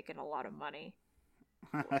doctor's making a lot of money.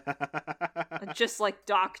 Just like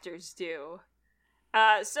doctors do.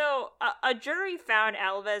 So a jury found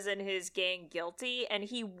Alves and his gang guilty, and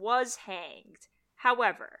he was hanged.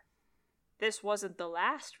 However, this wasn't the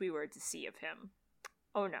last we were to see of him.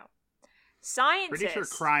 Oh no. Scientists... Pretty sure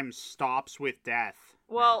crime stops with death.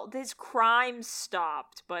 Well, his crime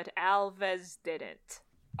stopped, but Alves didn't.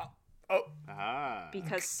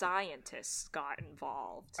 Because scientists got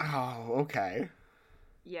involved. Oh, okay.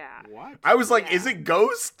 Yeah. What? I was like, is it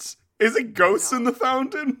ghosts? Is it ghosts in the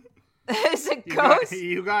fountain? Is it ghosts?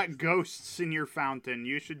 You got ghosts in your fountain.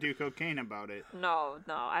 You should do cocaine about it. No,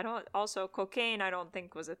 I don't. Also, cocaine I don't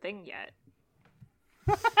think was a thing yet.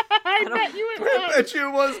 I bet you it was. I bet you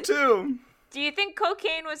it was too. Do you think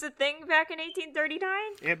cocaine was a thing back in 1839?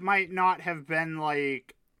 It might not have been,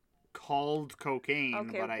 like, called cocaine,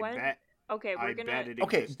 Okay, but I when- bet... Okay, we're I gonna... bet it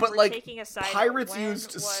Okay, existed. but We're like, taking a side note. pirates When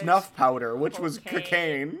used was snuff powder, which was cocaine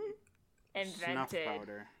cocaine. Invented. Snuff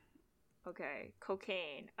powder. Okay,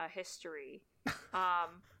 cocaine, a history.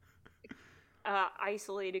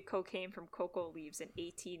 Isolated cocaine from cocoa leaves in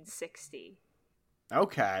 1860.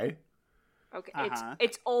 Okay. Okay, Uh-huh.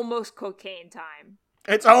 it's almost cocaine time.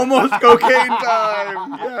 It's almost cocaine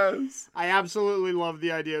time. Yes. I absolutely love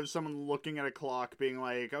the idea of someone looking at a clock being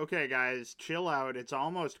like, okay, guys, chill out. It's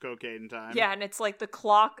almost cocaine time. Yeah, and it's like the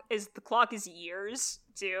clock is years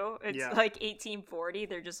too. It's Yeah. like 1840.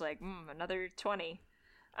 They're just like, another 20.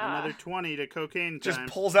 Another 20 to cocaine time. Just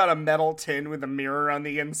pulls out a metal tin with a mirror on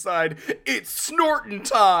the inside. It's snorting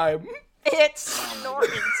time. It's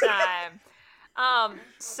snorting time.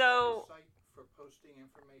 So Site for posting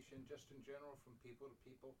information just in general from people to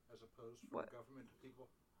people as opposed from What? government to people.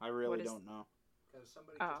 I really What is- don't know. Because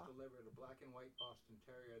somebody Oh. just delivered a black and white Boston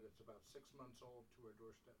Terrier that's about 6 months old to her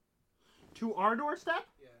doorstep. To our doorstep?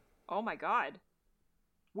 Yeah, oh my god.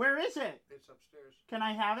 Where is it? it's upstairs. Can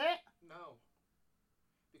I have it? No,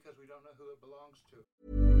 because we don't know who it belongs to.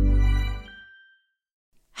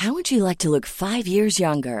 How would you like to look 5 years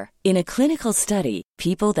younger? In a clinical study,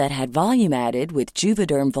 people that had volume added with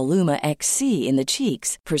Juvederm Voluma XC in the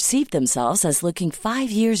cheeks perceived themselves as looking 5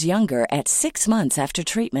 years younger at 6 months after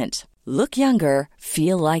treatment. Look younger,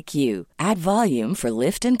 feel like you. Add volume for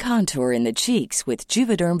lift and contour in the cheeks with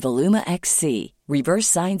Juvederm Voluma XC. Reverse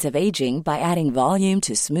signs of aging by adding volume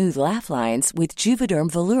to smooth laugh lines with Juvederm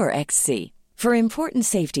Volure XC. For important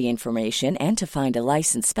safety information and to find a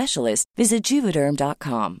licensed specialist, visit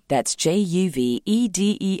Juvederm.com. That's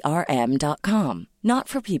JUVEDERM.com. Not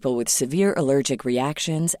for people with severe allergic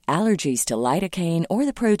reactions, allergies to lidocaine, or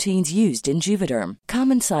the proteins used in Juvederm.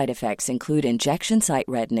 Common side effects include injection site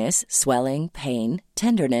redness, swelling, pain,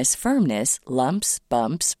 tenderness, firmness, lumps,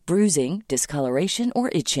 bumps, bruising, discoloration,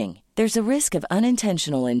 or itching. There's a risk of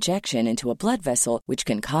unintentional injection into a blood vessel, which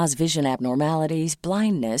can cause vision abnormalities,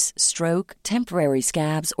 blindness, stroke, temporary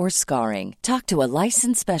scabs, or scarring. Talk to a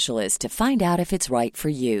licensed specialist to find out if it's right for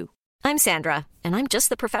you. I'm Sandra, and I'm just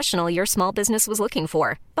the professional your small business was looking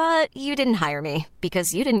for. But you didn't hire me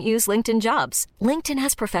because you didn't use LinkedIn Jobs. LinkedIn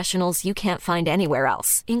has professionals you can't find anywhere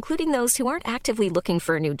else, including those who aren't actively looking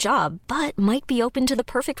for a new job, but might be open to the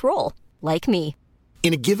perfect role, like me.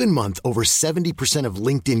 In a given month, over 70% of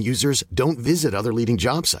LinkedIn users don't visit other leading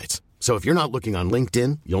job sites. So if you're not looking on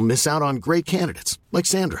LinkedIn, you'll miss out on great candidates like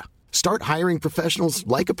Sandra. Start hiring professionals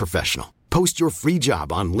like a professional. Post your free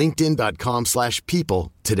job on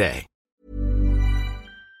linkedin.com/people today.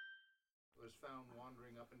 Was found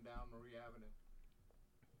wandering up and down Marie Avenue.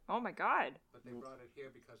 Oh my god. But they brought it here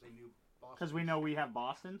because they knew Boston. Because we know we have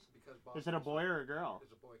Bostons. Because Is it a boy or a girl?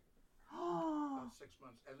 It's a boy. About 6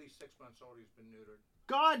 months, at least 6 months old. He's been neutered.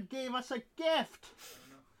 God gave us a gift.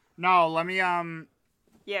 No, let me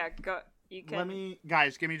Yeah, go. You can.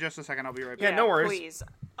 guys, give me just a second. I'll be right back. Yeah, no worries. Please.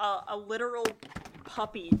 A literal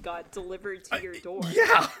puppy got delivered to your door.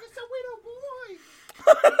 Yeah. It's a widow boy.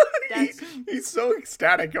 That's He's so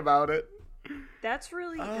ecstatic about it. that's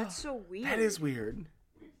really that's so weird. That is weird.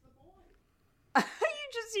 You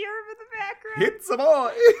just hear him in the background. It's a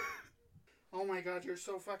boy. Oh my god, you're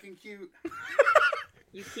so fucking cute.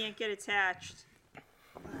 You can't get attached.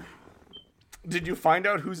 Did you find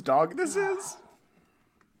out whose dog this is?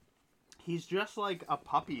 He's just like a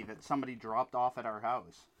puppy that somebody dropped off at our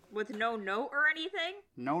house. With no note or anything?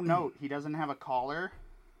 No note. He doesn't have a collar.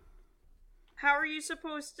 How are you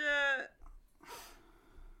supposed to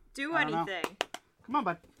do I don't know. anything? Come on,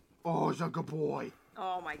 bud. Oh, he's a good boy.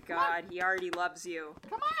 Oh my god, he already loves you.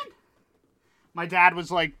 Come on. My dad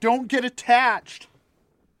was like, don't get attached.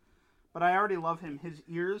 But I already love him. His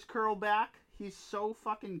ears curl back. He's so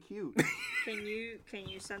fucking cute. Can you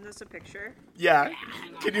send us a picture? Yeah.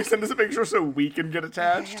 Can you send us a picture so we can get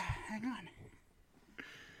attached? Yeah, hang on.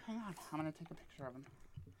 I'm gonna take a picture of him.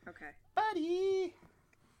 Okay. Buddy.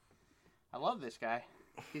 I love this guy.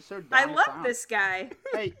 He's so I down love sound. this guy.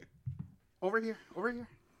 Hey, over here.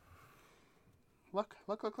 Look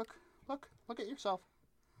at yourself.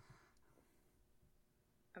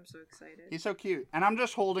 I'm so excited. He's so cute. And I'm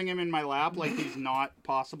just holding him in my lap like he's not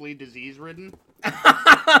possibly disease-ridden.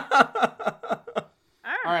 I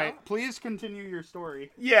don't All know. right, please continue your story.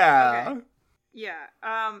 Yeah. Okay. Yeah.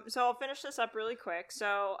 So I'll finish this up really quick.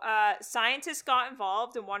 So, scientists got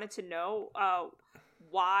involved and wanted to know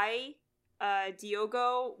why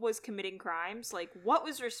Diogo was committing crimes. Like, what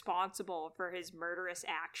was responsible for his murderous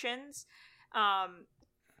actions?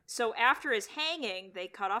 So after his hanging, they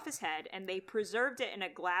cut off his head and they preserved it in a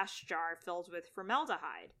glass jar filled with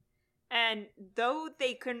formaldehyde. And though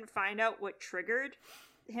they couldn't find out what triggered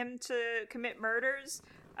him to commit murders,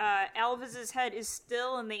 Elvis's head is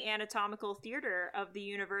still in the anatomical theater of the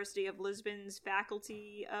University of Lisbon's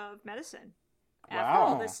Faculty of Medicine.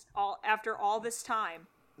 Wow. After all this time.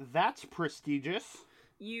 That's prestigious.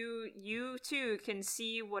 You too can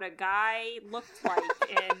see what a guy looked like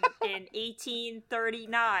in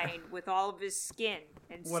 1839 with all of his skin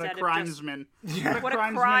instead What a of crimesman. what a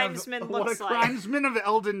crimesman looks like. What a crimesman of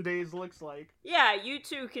Elden days looks like. Yeah, you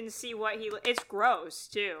two can see what it's gross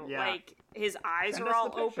too. Yeah. Like his eyes Send are us all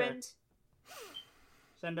the picture. opened.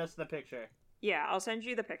 Send us the picture. Yeah, I'll send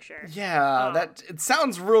you the picture. Yeah, it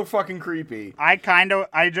sounds real fucking creepy. I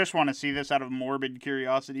just want to see this out of morbid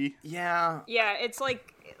curiosity. Yeah. Yeah, it's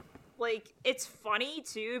like it's funny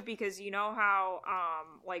too because you know how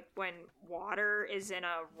like when water is in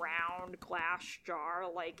a round glass jar,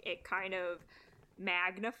 like it kind of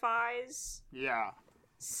magnifies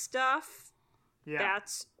stuff. Yeah.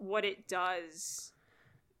 That's what it does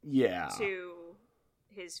Yeah. to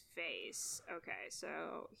his face. Okay,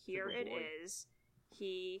 so here it is.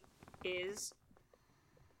 He is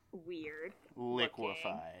weird.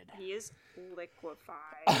 Liquefied. Looking. He is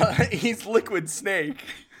liquefied. He's Liquid Snake.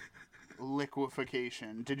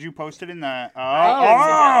 Liquefaction. Did you post it in the...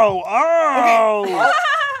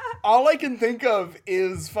 All I can think of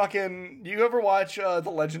is fucking... Do you ever watch The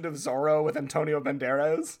Legend of Zorro with Antonio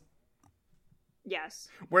Banderas? Yes.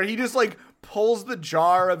 Where he just, like, pulls the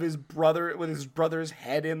jar of his brother... with his brother's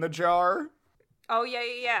head in the jar? Oh,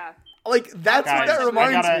 yeah. Like, that's Guys, what that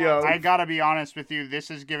reminds me of. I gotta be honest with you, this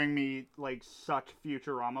is giving me, like, such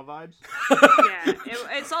Futurama vibes. Yeah,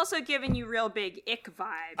 it's also giving you real big ick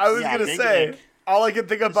vibes. I was gonna say, ick. all I can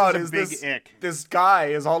think about is is a big this ick. this guy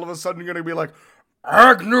is all of a sudden gonna be like,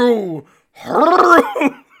 Agnew!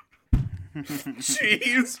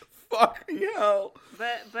 Jeez, fucking hell.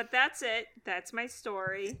 But that's it. That's my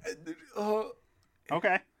story.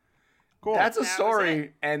 Okay. Cool. That's a That was story,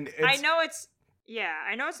 it. and it's... I know it's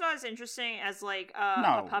not as interesting as like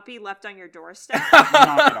a puppy left on your doorstep. Knock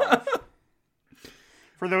it off.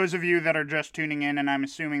 For those of you that are just tuning in, and I'm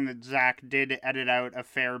assuming that Zach did edit out a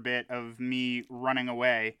fair bit of me running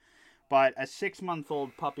away, but a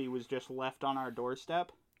 6-month-old puppy was just left on our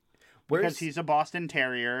doorstep. Because he's a Boston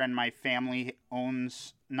Terrier, and my family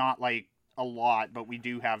owns not like a lot, but we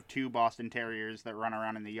do have 2 Boston Terriers that run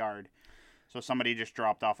around in the yard. So somebody just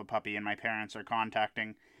dropped off a puppy, and my parents are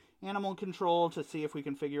contacting animal control to see if we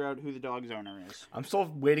can figure out who the dog's owner is. I'm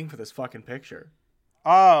still waiting for this fucking picture.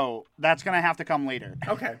 Oh, that's gonna have to come later.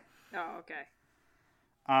 Okay. Oh, okay.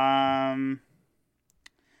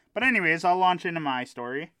 But anyways, I'll launch into my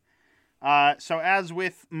story. So as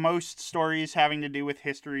with most stories having to do with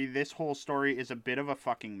history, this whole story is a bit of a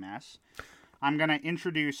fucking mess. I'm gonna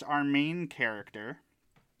introduce our main character,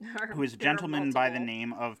 who is a gentleman by the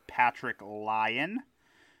name of Patrick Lyon,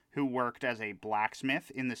 who worked as a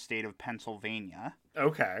blacksmith in the state of Pennsylvania.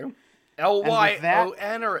 Okay.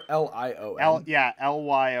 L-Y-O-N or L-I-O-N?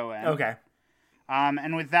 L-Y-O-N. Okay.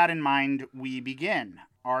 And with that in mind, we begin.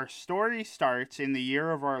 Our story starts in the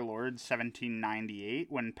year of our Lord,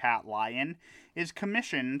 1798, when Pat Lyon is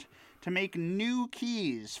commissioned to make new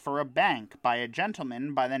keys for a bank by a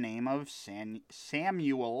gentleman by the name of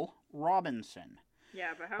Samuel Robinson.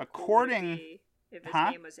 Yeah, but how According- cool would it be if his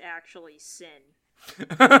Huh? name was actually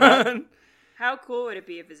Sin? How cool would it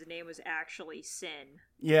be if his name was actually Sin?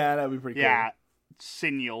 Yeah, that'd be pretty cool. Yeah,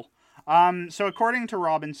 Sinuel. So according to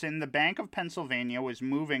Robinson, the Bank of Pennsylvania was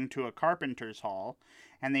moving to a carpenter's hall,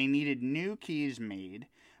 and they needed new keys made,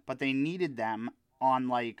 but they needed them on,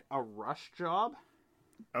 like, a rush job.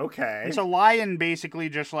 Okay. And so Lion basically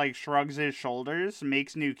just, like, shrugs his shoulders,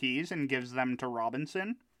 makes new keys, and gives them to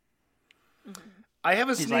Robinson. I have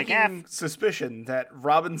a sneaking suspicion that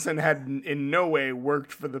Robinson had in no way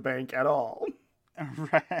worked for the bank at all.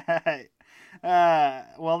 Right.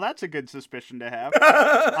 Well, that's a good suspicion to have.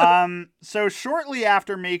 So shortly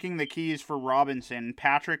after making the keys for Robinson,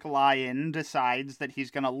 Patrick Lyon decides that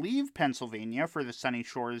he's going to leave Pennsylvania for the sunny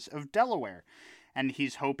shores of Delaware. And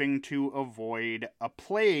he's hoping to avoid a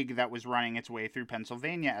plague that was running its way through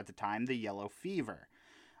Pennsylvania at the time, the yellow fever.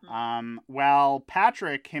 While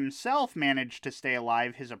Patrick himself managed to stay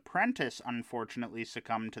alive, his apprentice unfortunately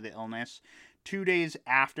succumbed to the illness 2 days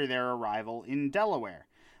after their arrival in Delaware.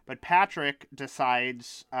 But Patrick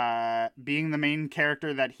decides, being the main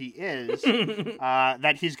character that he is,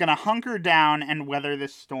 that he's going to hunker down and weather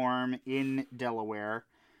this storm in Delaware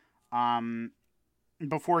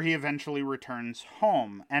before he eventually returns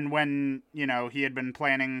home. And when, you know, he had been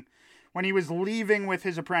planning, when he was leaving with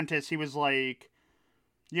his apprentice, he was like,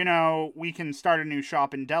 you know, we can start a new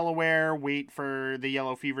shop in Delaware, wait for the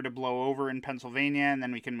yellow fever to blow over in Pennsylvania, and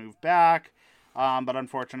then we can move back. But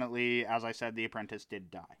unfortunately, as I said, the apprentice did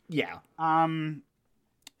die. Yeah.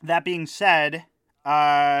 That being said,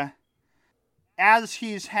 as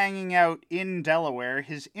he's hanging out in Delaware,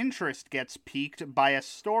 his interest gets piqued by a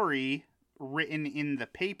story written in the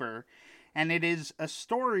paper, and it is a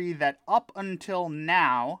story that up until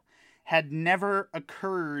now had never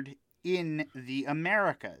occurred in the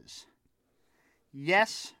Americas.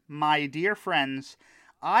 Yes, my dear friends,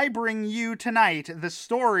 I bring you tonight the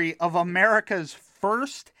story of America's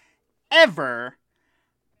first ever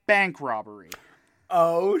bank robbery.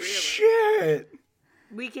 Oh, shit!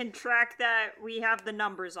 We can track that. We have the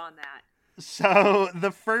numbers on that. So, the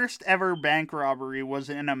first ever bank robbery was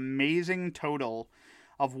an amazing total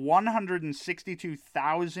of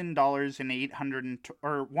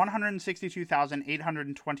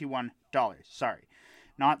 $162,821. Sorry,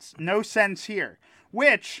 no cents here.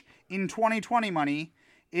 Which in 2020 money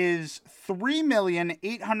is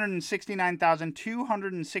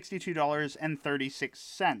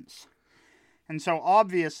 $3,869,262.36. And so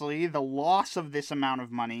obviously the loss of this amount of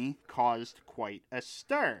money caused quite a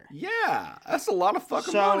stir. Yeah, that's a lot of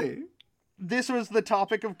fucking money. This was the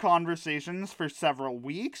topic of conversations for several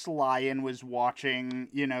weeks. Lyon was watching,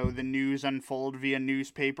 you know, the news unfold via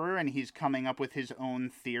newspaper, and he's coming up with his own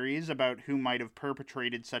theories about who might have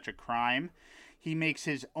perpetrated such a crime. He makes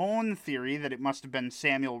his own theory that it must have been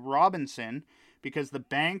Samuel Robinson, because the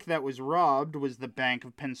bank that was robbed was the Bank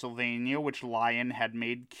of Pennsylvania, which Lyon had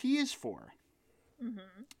made keys for.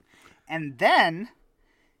 Mm-hmm. And then,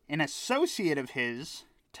 an associate of his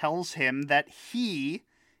tells him that he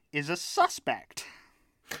is a suspect.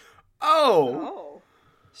 Oh.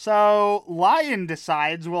 So Lyon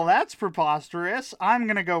decides, well, that's preposterous. I'm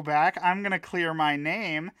going to go back. I'm going to clear my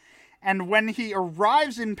name. And when he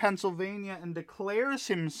arrives in Pennsylvania and declares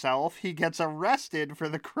himself, he gets arrested for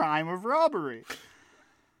the crime of robbery.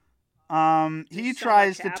 He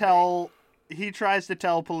tries to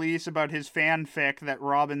tell police about his fanfic that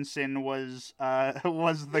Robinson was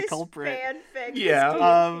the culprit. Fanfic, yeah. His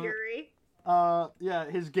game theory.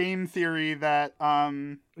 His game theory that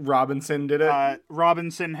Robinson did it.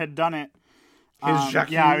 Robinson had done it.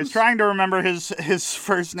 Jacques I was trying to remember his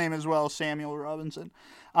first name as well, Samuel Robinson.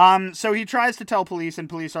 So he tries to tell police, and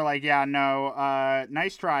police are like, yeah, no,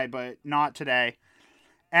 nice try, but not today.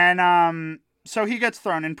 And so he gets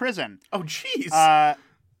thrown in prison. Oh, jeez.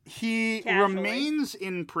 He remains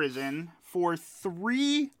in prison for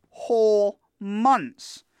 3 whole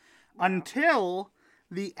months until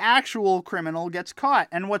the actual criminal gets caught.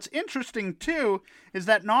 And what's interesting, too, is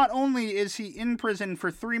that not only is he in prison for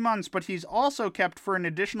 3 months, but he's also kept for an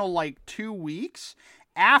additional, 2 weeks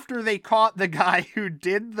after they caught the guy who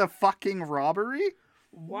did the fucking robbery.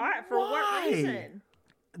 Why? For what reason?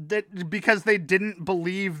 Because they didn't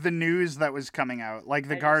believe the news that was coming out.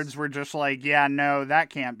 The guards were just like, yeah, no, that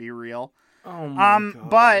can't be real. Oh my gosh.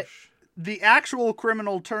 But the actual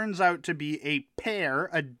criminal turns out to be a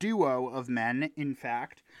duo of men, in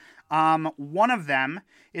fact. One of them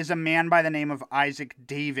is a man by the name of Isaac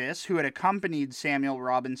Davis, who had accompanied Samuel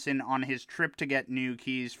Robinson on his trip to get new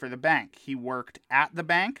keys for the bank. He worked at the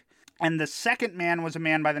bank. And the second man was a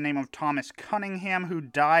man by the name of Thomas Cunningham, who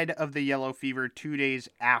died of the yellow fever 2 days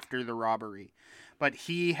after the robbery. But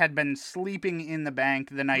he had been sleeping in the bank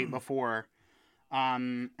the night before,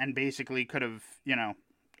 and basically could have,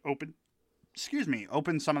 opened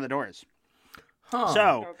some of the doors. Huh.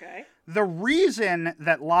 So, the reason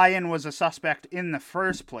that Lyon was a suspect in the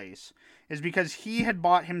first place is because he had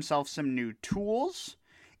bought himself some new tools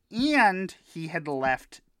and he had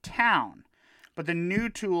left town. But the new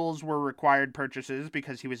tools were required purchases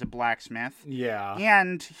because he was a blacksmith. Yeah.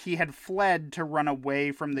 And he had fled to run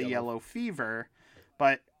away from the yellow fever.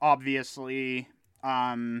 But obviously,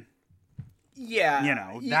 that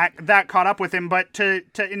caught up with him. But to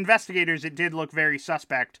investigators, it did look very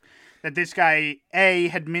suspect that this guy, A,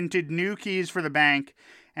 had minted new keys for the bank,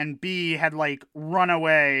 and B, had, like, run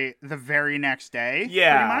away the very next day.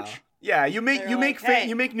 Yeah. Pretty much. Yeah, you make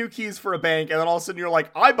new keys for a bank, and then all of a sudden you're like,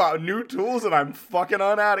 I bought new tools and I'm fucking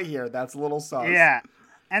on out of here. That's a little sus. Yeah.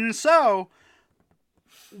 And so,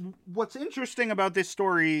 what's interesting about this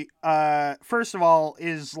story, first of all,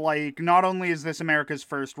 is, like, not only is this America's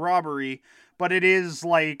first robbery, but it is,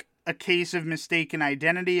 like, a case of mistaken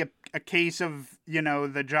identity, a case of, you know,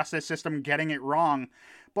 the justice system getting it wrong.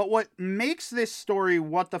 But what makes this story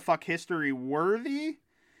what the fuck history worthy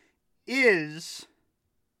is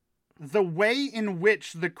the way in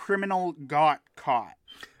which the criminal got caught.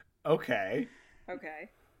 Okay.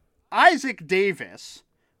 Isaac Davis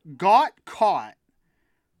got caught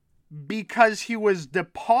because he was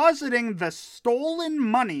depositing the stolen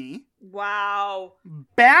money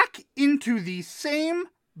back into the same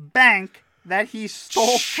bank that he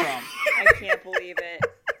stole from. I can't believe it.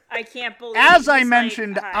 As I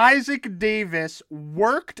mentioned, Isaac Davis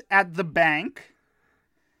worked at the bank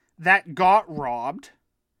that got robbed.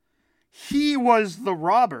 He was the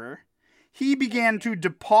robber. He began to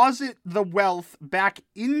deposit the wealth back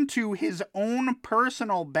into his own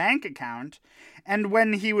personal bank account. And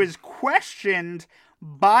when he was questioned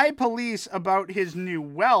by police about his new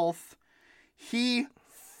wealth, he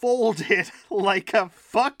folded like a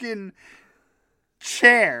fucking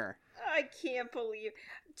chair. I can't believe...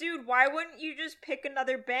 Dude, why wouldn't you just pick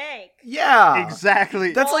another bank? Yeah.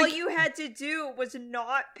 Exactly. That's all like, you had to do was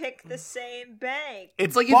not pick the same bank.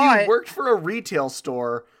 It's like if you worked for a retail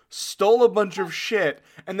store, stole a bunch of shit,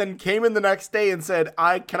 and then came in the next day and said,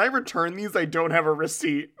 can I return these? I don't have a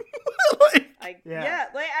receipt. I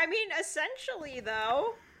mean, essentially,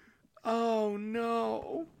 though. Oh,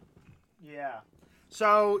 no. Yeah.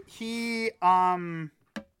 So he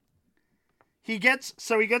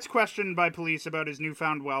gets questioned by police about his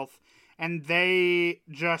newfound wealth, and he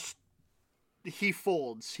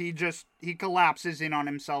folds. He collapses in on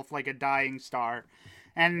himself like a dying star.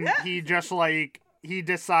 And he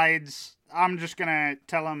decides, I'm just gonna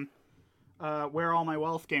tell him where all my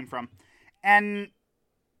wealth came from. And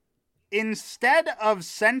instead of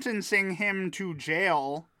sentencing him to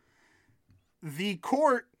jail, the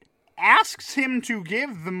court asks him to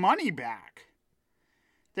give the money back.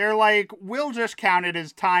 They're like, we'll just count it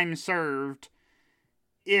as time served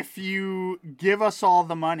if you give us all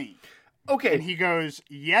the money. Okay. And he goes,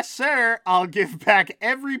 yes, sir, I'll give back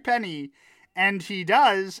every penny. And he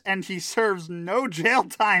does, and he serves no jail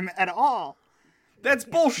time at all. That's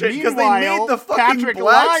bullshit, because they made the fucking Patrick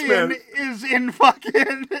blacksmith. Lyon is in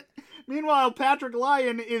fucking... Meanwhile, Patrick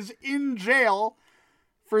Lyon is in jail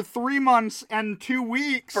for 3 months and 2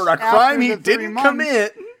 weeks. For a crime he didn't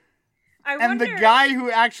commit. And the guy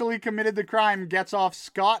who actually committed the crime gets off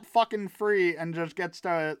scot-fucking-free and just gets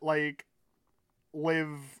to, like,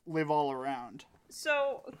 live all around.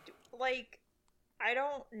 So, like, I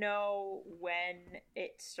don't know when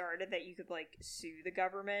it started that you could, like, sue the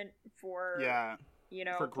government for... Yeah. You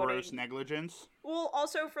know, for gross negligence. Well,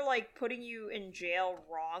 also for, like, putting you in jail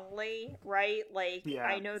wrongly, right? Like, yeah,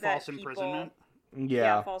 I know false that imprisonment.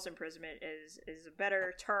 Yeah, false imprisonment is a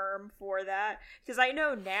better term for that, because I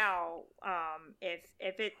know now,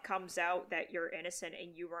 if it comes out that you're innocent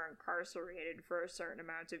and you were incarcerated for a certain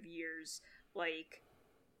amount of years, like,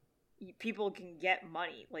 people can get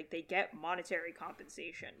money, like they get monetary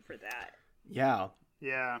compensation for that. Yeah.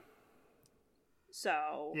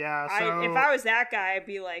 So yeah, if I was that guy, I'd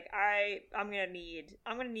be like, I'm gonna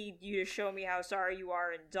need you to show me how sorry you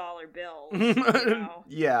are in dollar bills. You know?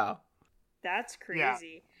 Yeah. That's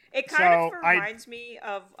crazy. Yeah. It kind of reminds me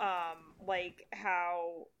of like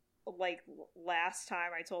how, like, last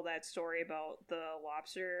time I told that story about the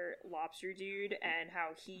lobster dude and how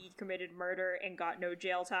he committed murder and got no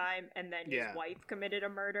jail time, and then his wife committed a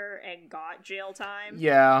murder and got jail time.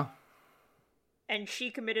 Yeah. And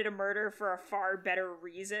she committed a murder for a far better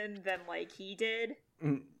reason than, like, he did.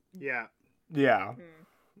 Yeah. Yeah.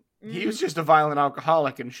 He was just a violent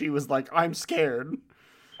alcoholic, and she was like, I'm scared.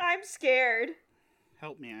 I'm scared.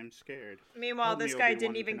 Help me, I'm scared. Meanwhile, this guy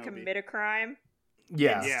didn't even commit a crime.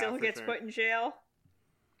 Yeah. And still gets put in jail.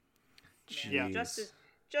 Yeah. Justice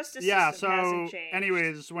yeah, system so hasn't changed.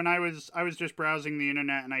 Anyways, when I was just browsing the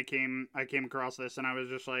internet and I came across this and I was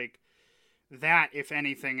just like, That, if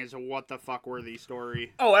anything, is a what the fuck worthy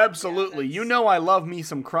story. Oh, absolutely. You know I love me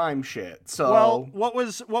some crime shit. So Well, what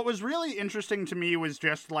was really interesting to me was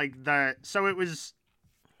just like so it was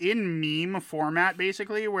in meme format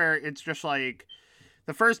basically, where it's just like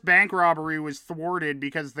the first bank robbery was thwarted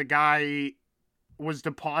because the guy was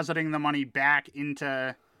depositing the money back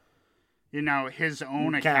into, his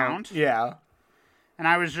own account. Yeah. And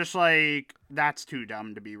I was just like, that's too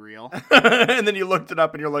dumb to be real. And then you looked it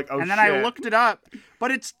up and you're like, oh shit. And then I looked it up, but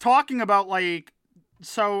it's talking about like,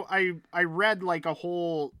 so I read like a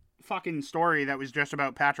whole fucking story that was just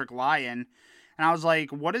about Patrick Lyon, and I was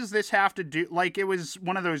like, what does this have to do? Like, it was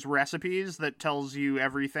one of those recipes that tells you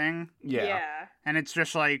everything. Yeah. And it's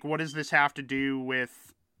just like, what does this have to do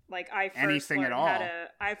with like anything at all?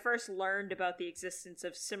 I first learned about the existence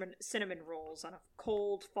of cinnamon rolls on a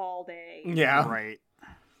cold fall day. Yeah. Right.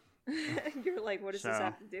 You're like, what does this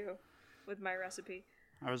have to do with my recipe?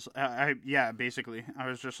 I was, basically. I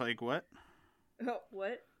was just like, what?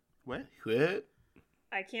 What? What?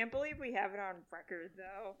 I can't believe we have it on record,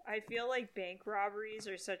 though. I feel like bank robberies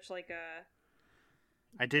are such like a...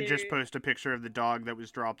 I did just post a picture of the dog that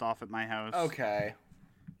was dropped off at my house. Okay.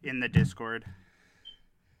 In the Discord.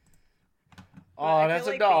 Oh, that's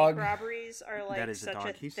a dog. Bank robberies are like such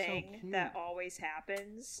a He's thing so that always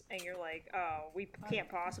happens, and you're like, oh, we can't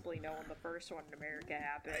possibly know when the first one in America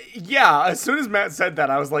happened. Yeah, as soon as Matt said that,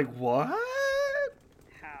 I was like, what? How?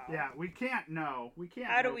 Yeah, we can't know. We can't.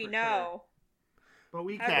 How do we know? Sure. But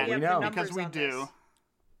we How do can. we have know. the Because we numbers do.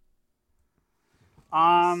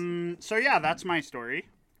 on this? So yeah, that's my story.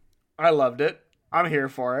 I loved it. I'm here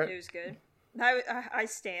for It it. was good. I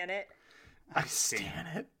stan it. I stand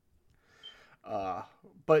it.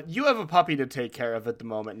 But you have a puppy to take care of at the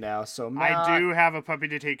moment now, so Matt... I do have a puppy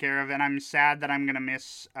to take care of, and I'm sad that I'm gonna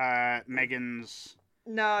miss Megan's.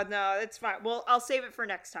 No, it's fine. Well, I'll save it for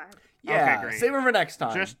next time. Yeah, Okay, great. save her for next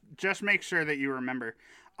time. Just make sure that you remember.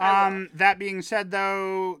 That being said,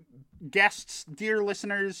 though, guests, dear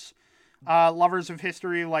listeners, lovers of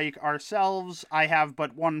history like ourselves, I have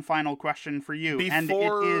but one final question for you. Before and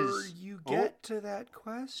it is, you get to that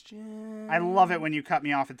question... I love it when you cut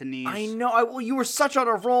me off at the knees. I know. Well, you were such on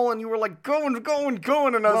a roll, and you were like, going, and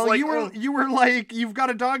I was like... you were like, you've got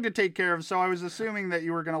a dog to take care of, so I was assuming that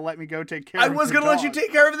you were going to let me go take care of I was the going to let you dog.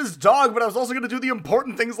 take care of this dog, but I was also going to do the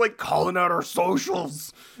important things like calling out our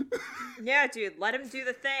socials. Yeah, dude, let him do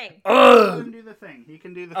the thing. Let him do the thing. He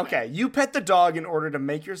can do the thing. Okay, you pet the dog in order to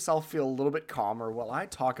make yourself feel a little bit calmer while I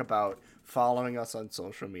talk about following us on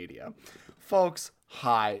social media. Folks,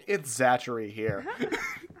 hi, it's Zachary here.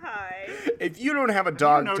 Hi. If you don't have a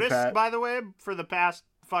dog You to noticed, pet... by the way, for the past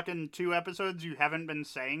fucking 2 episodes, you haven't been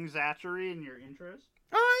saying Zachary in your intros?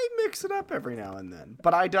 I mix it up every now and then,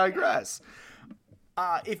 but I digress.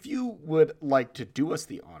 If you would like to do us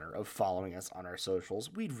the honor of following us on our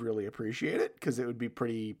socials, we'd really appreciate it, because it would be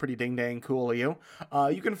pretty ding-dang cool of you.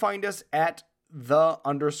 You can find us at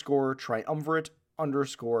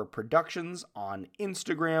 _triumvirate_productions on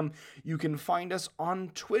Instagram. You can find us on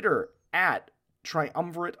Twitter at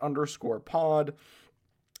triumvirate_pod.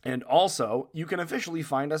 And also, you can officially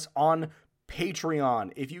find us on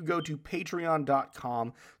Patreon. If you go to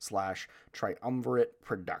patreon.com/Triumvirate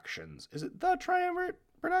Productions. Is it the Triumvirate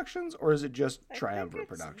Productions, or is it just Triumvirate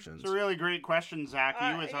Productions? It's a really great question, Zach.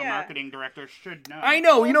 You, as our yeah. marketing director, should know. I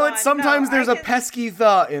know. You know Hold what? on, Sometimes no, there's I a can- pesky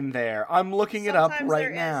the in there. I'm looking it up Sometimes right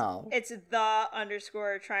there is. now. It's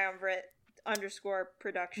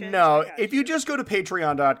the_triumvirate_productions. No, I got if you just go to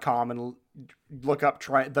patreon.com and look up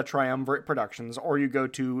the Triumvirate Productions, or you go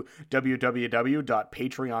to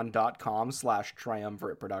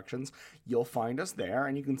www.patreon.com/Triumvirate Productions, you'll find us there,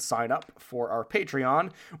 and you can sign up for our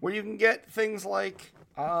Patreon, where you can get things like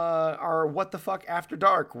our What the Fuck After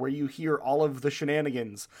Dark, where you hear all of the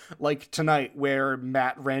shenanigans, like tonight, where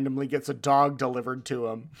Matt randomly gets a dog delivered to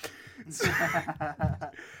him.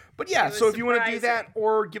 But yeah, It was so if you want to do surprising. that,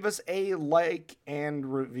 or give us a like and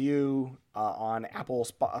review on Apple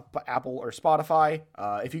or Spotify.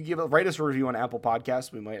 If you write us a review on Apple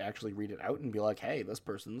Podcasts, we might actually read it out and be like, hey, this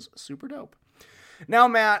person's super dope. Now,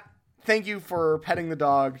 Matt, thank you for petting the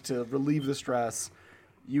dog to relieve the stress.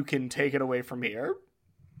 You can take it away from here.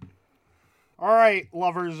 All right,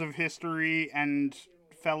 lovers of history and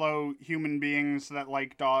fellow human beings that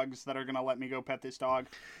like dogs that are going to let me go pet this dog.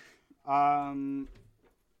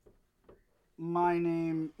 My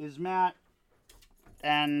name is Matt,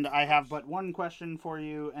 and I have but one question for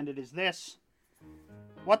you, and it is this.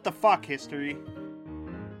 What the fuck, history?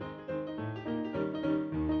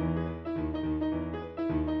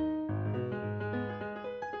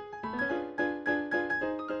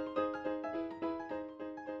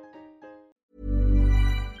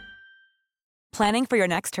 Planning for your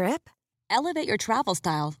next trip? Elevate your travel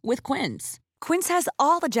style with Quince. Quince has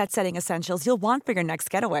all the jet-setting essentials you'll want for your next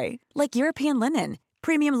getaway, like European linen,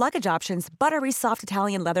 premium luggage options, buttery soft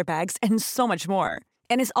Italian leather bags, and so much more.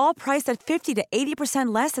 And is all priced at 50 to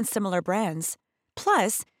 80% less than similar brands.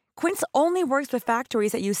 Plus, Quince only works with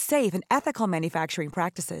factories that use safe and ethical manufacturing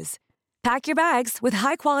practices. Pack your bags with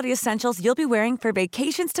high-quality essentials you'll be wearing for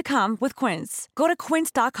vacations to come with Quince. Go to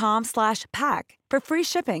quince.com/pack for free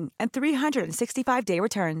shipping and 365-day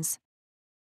returns.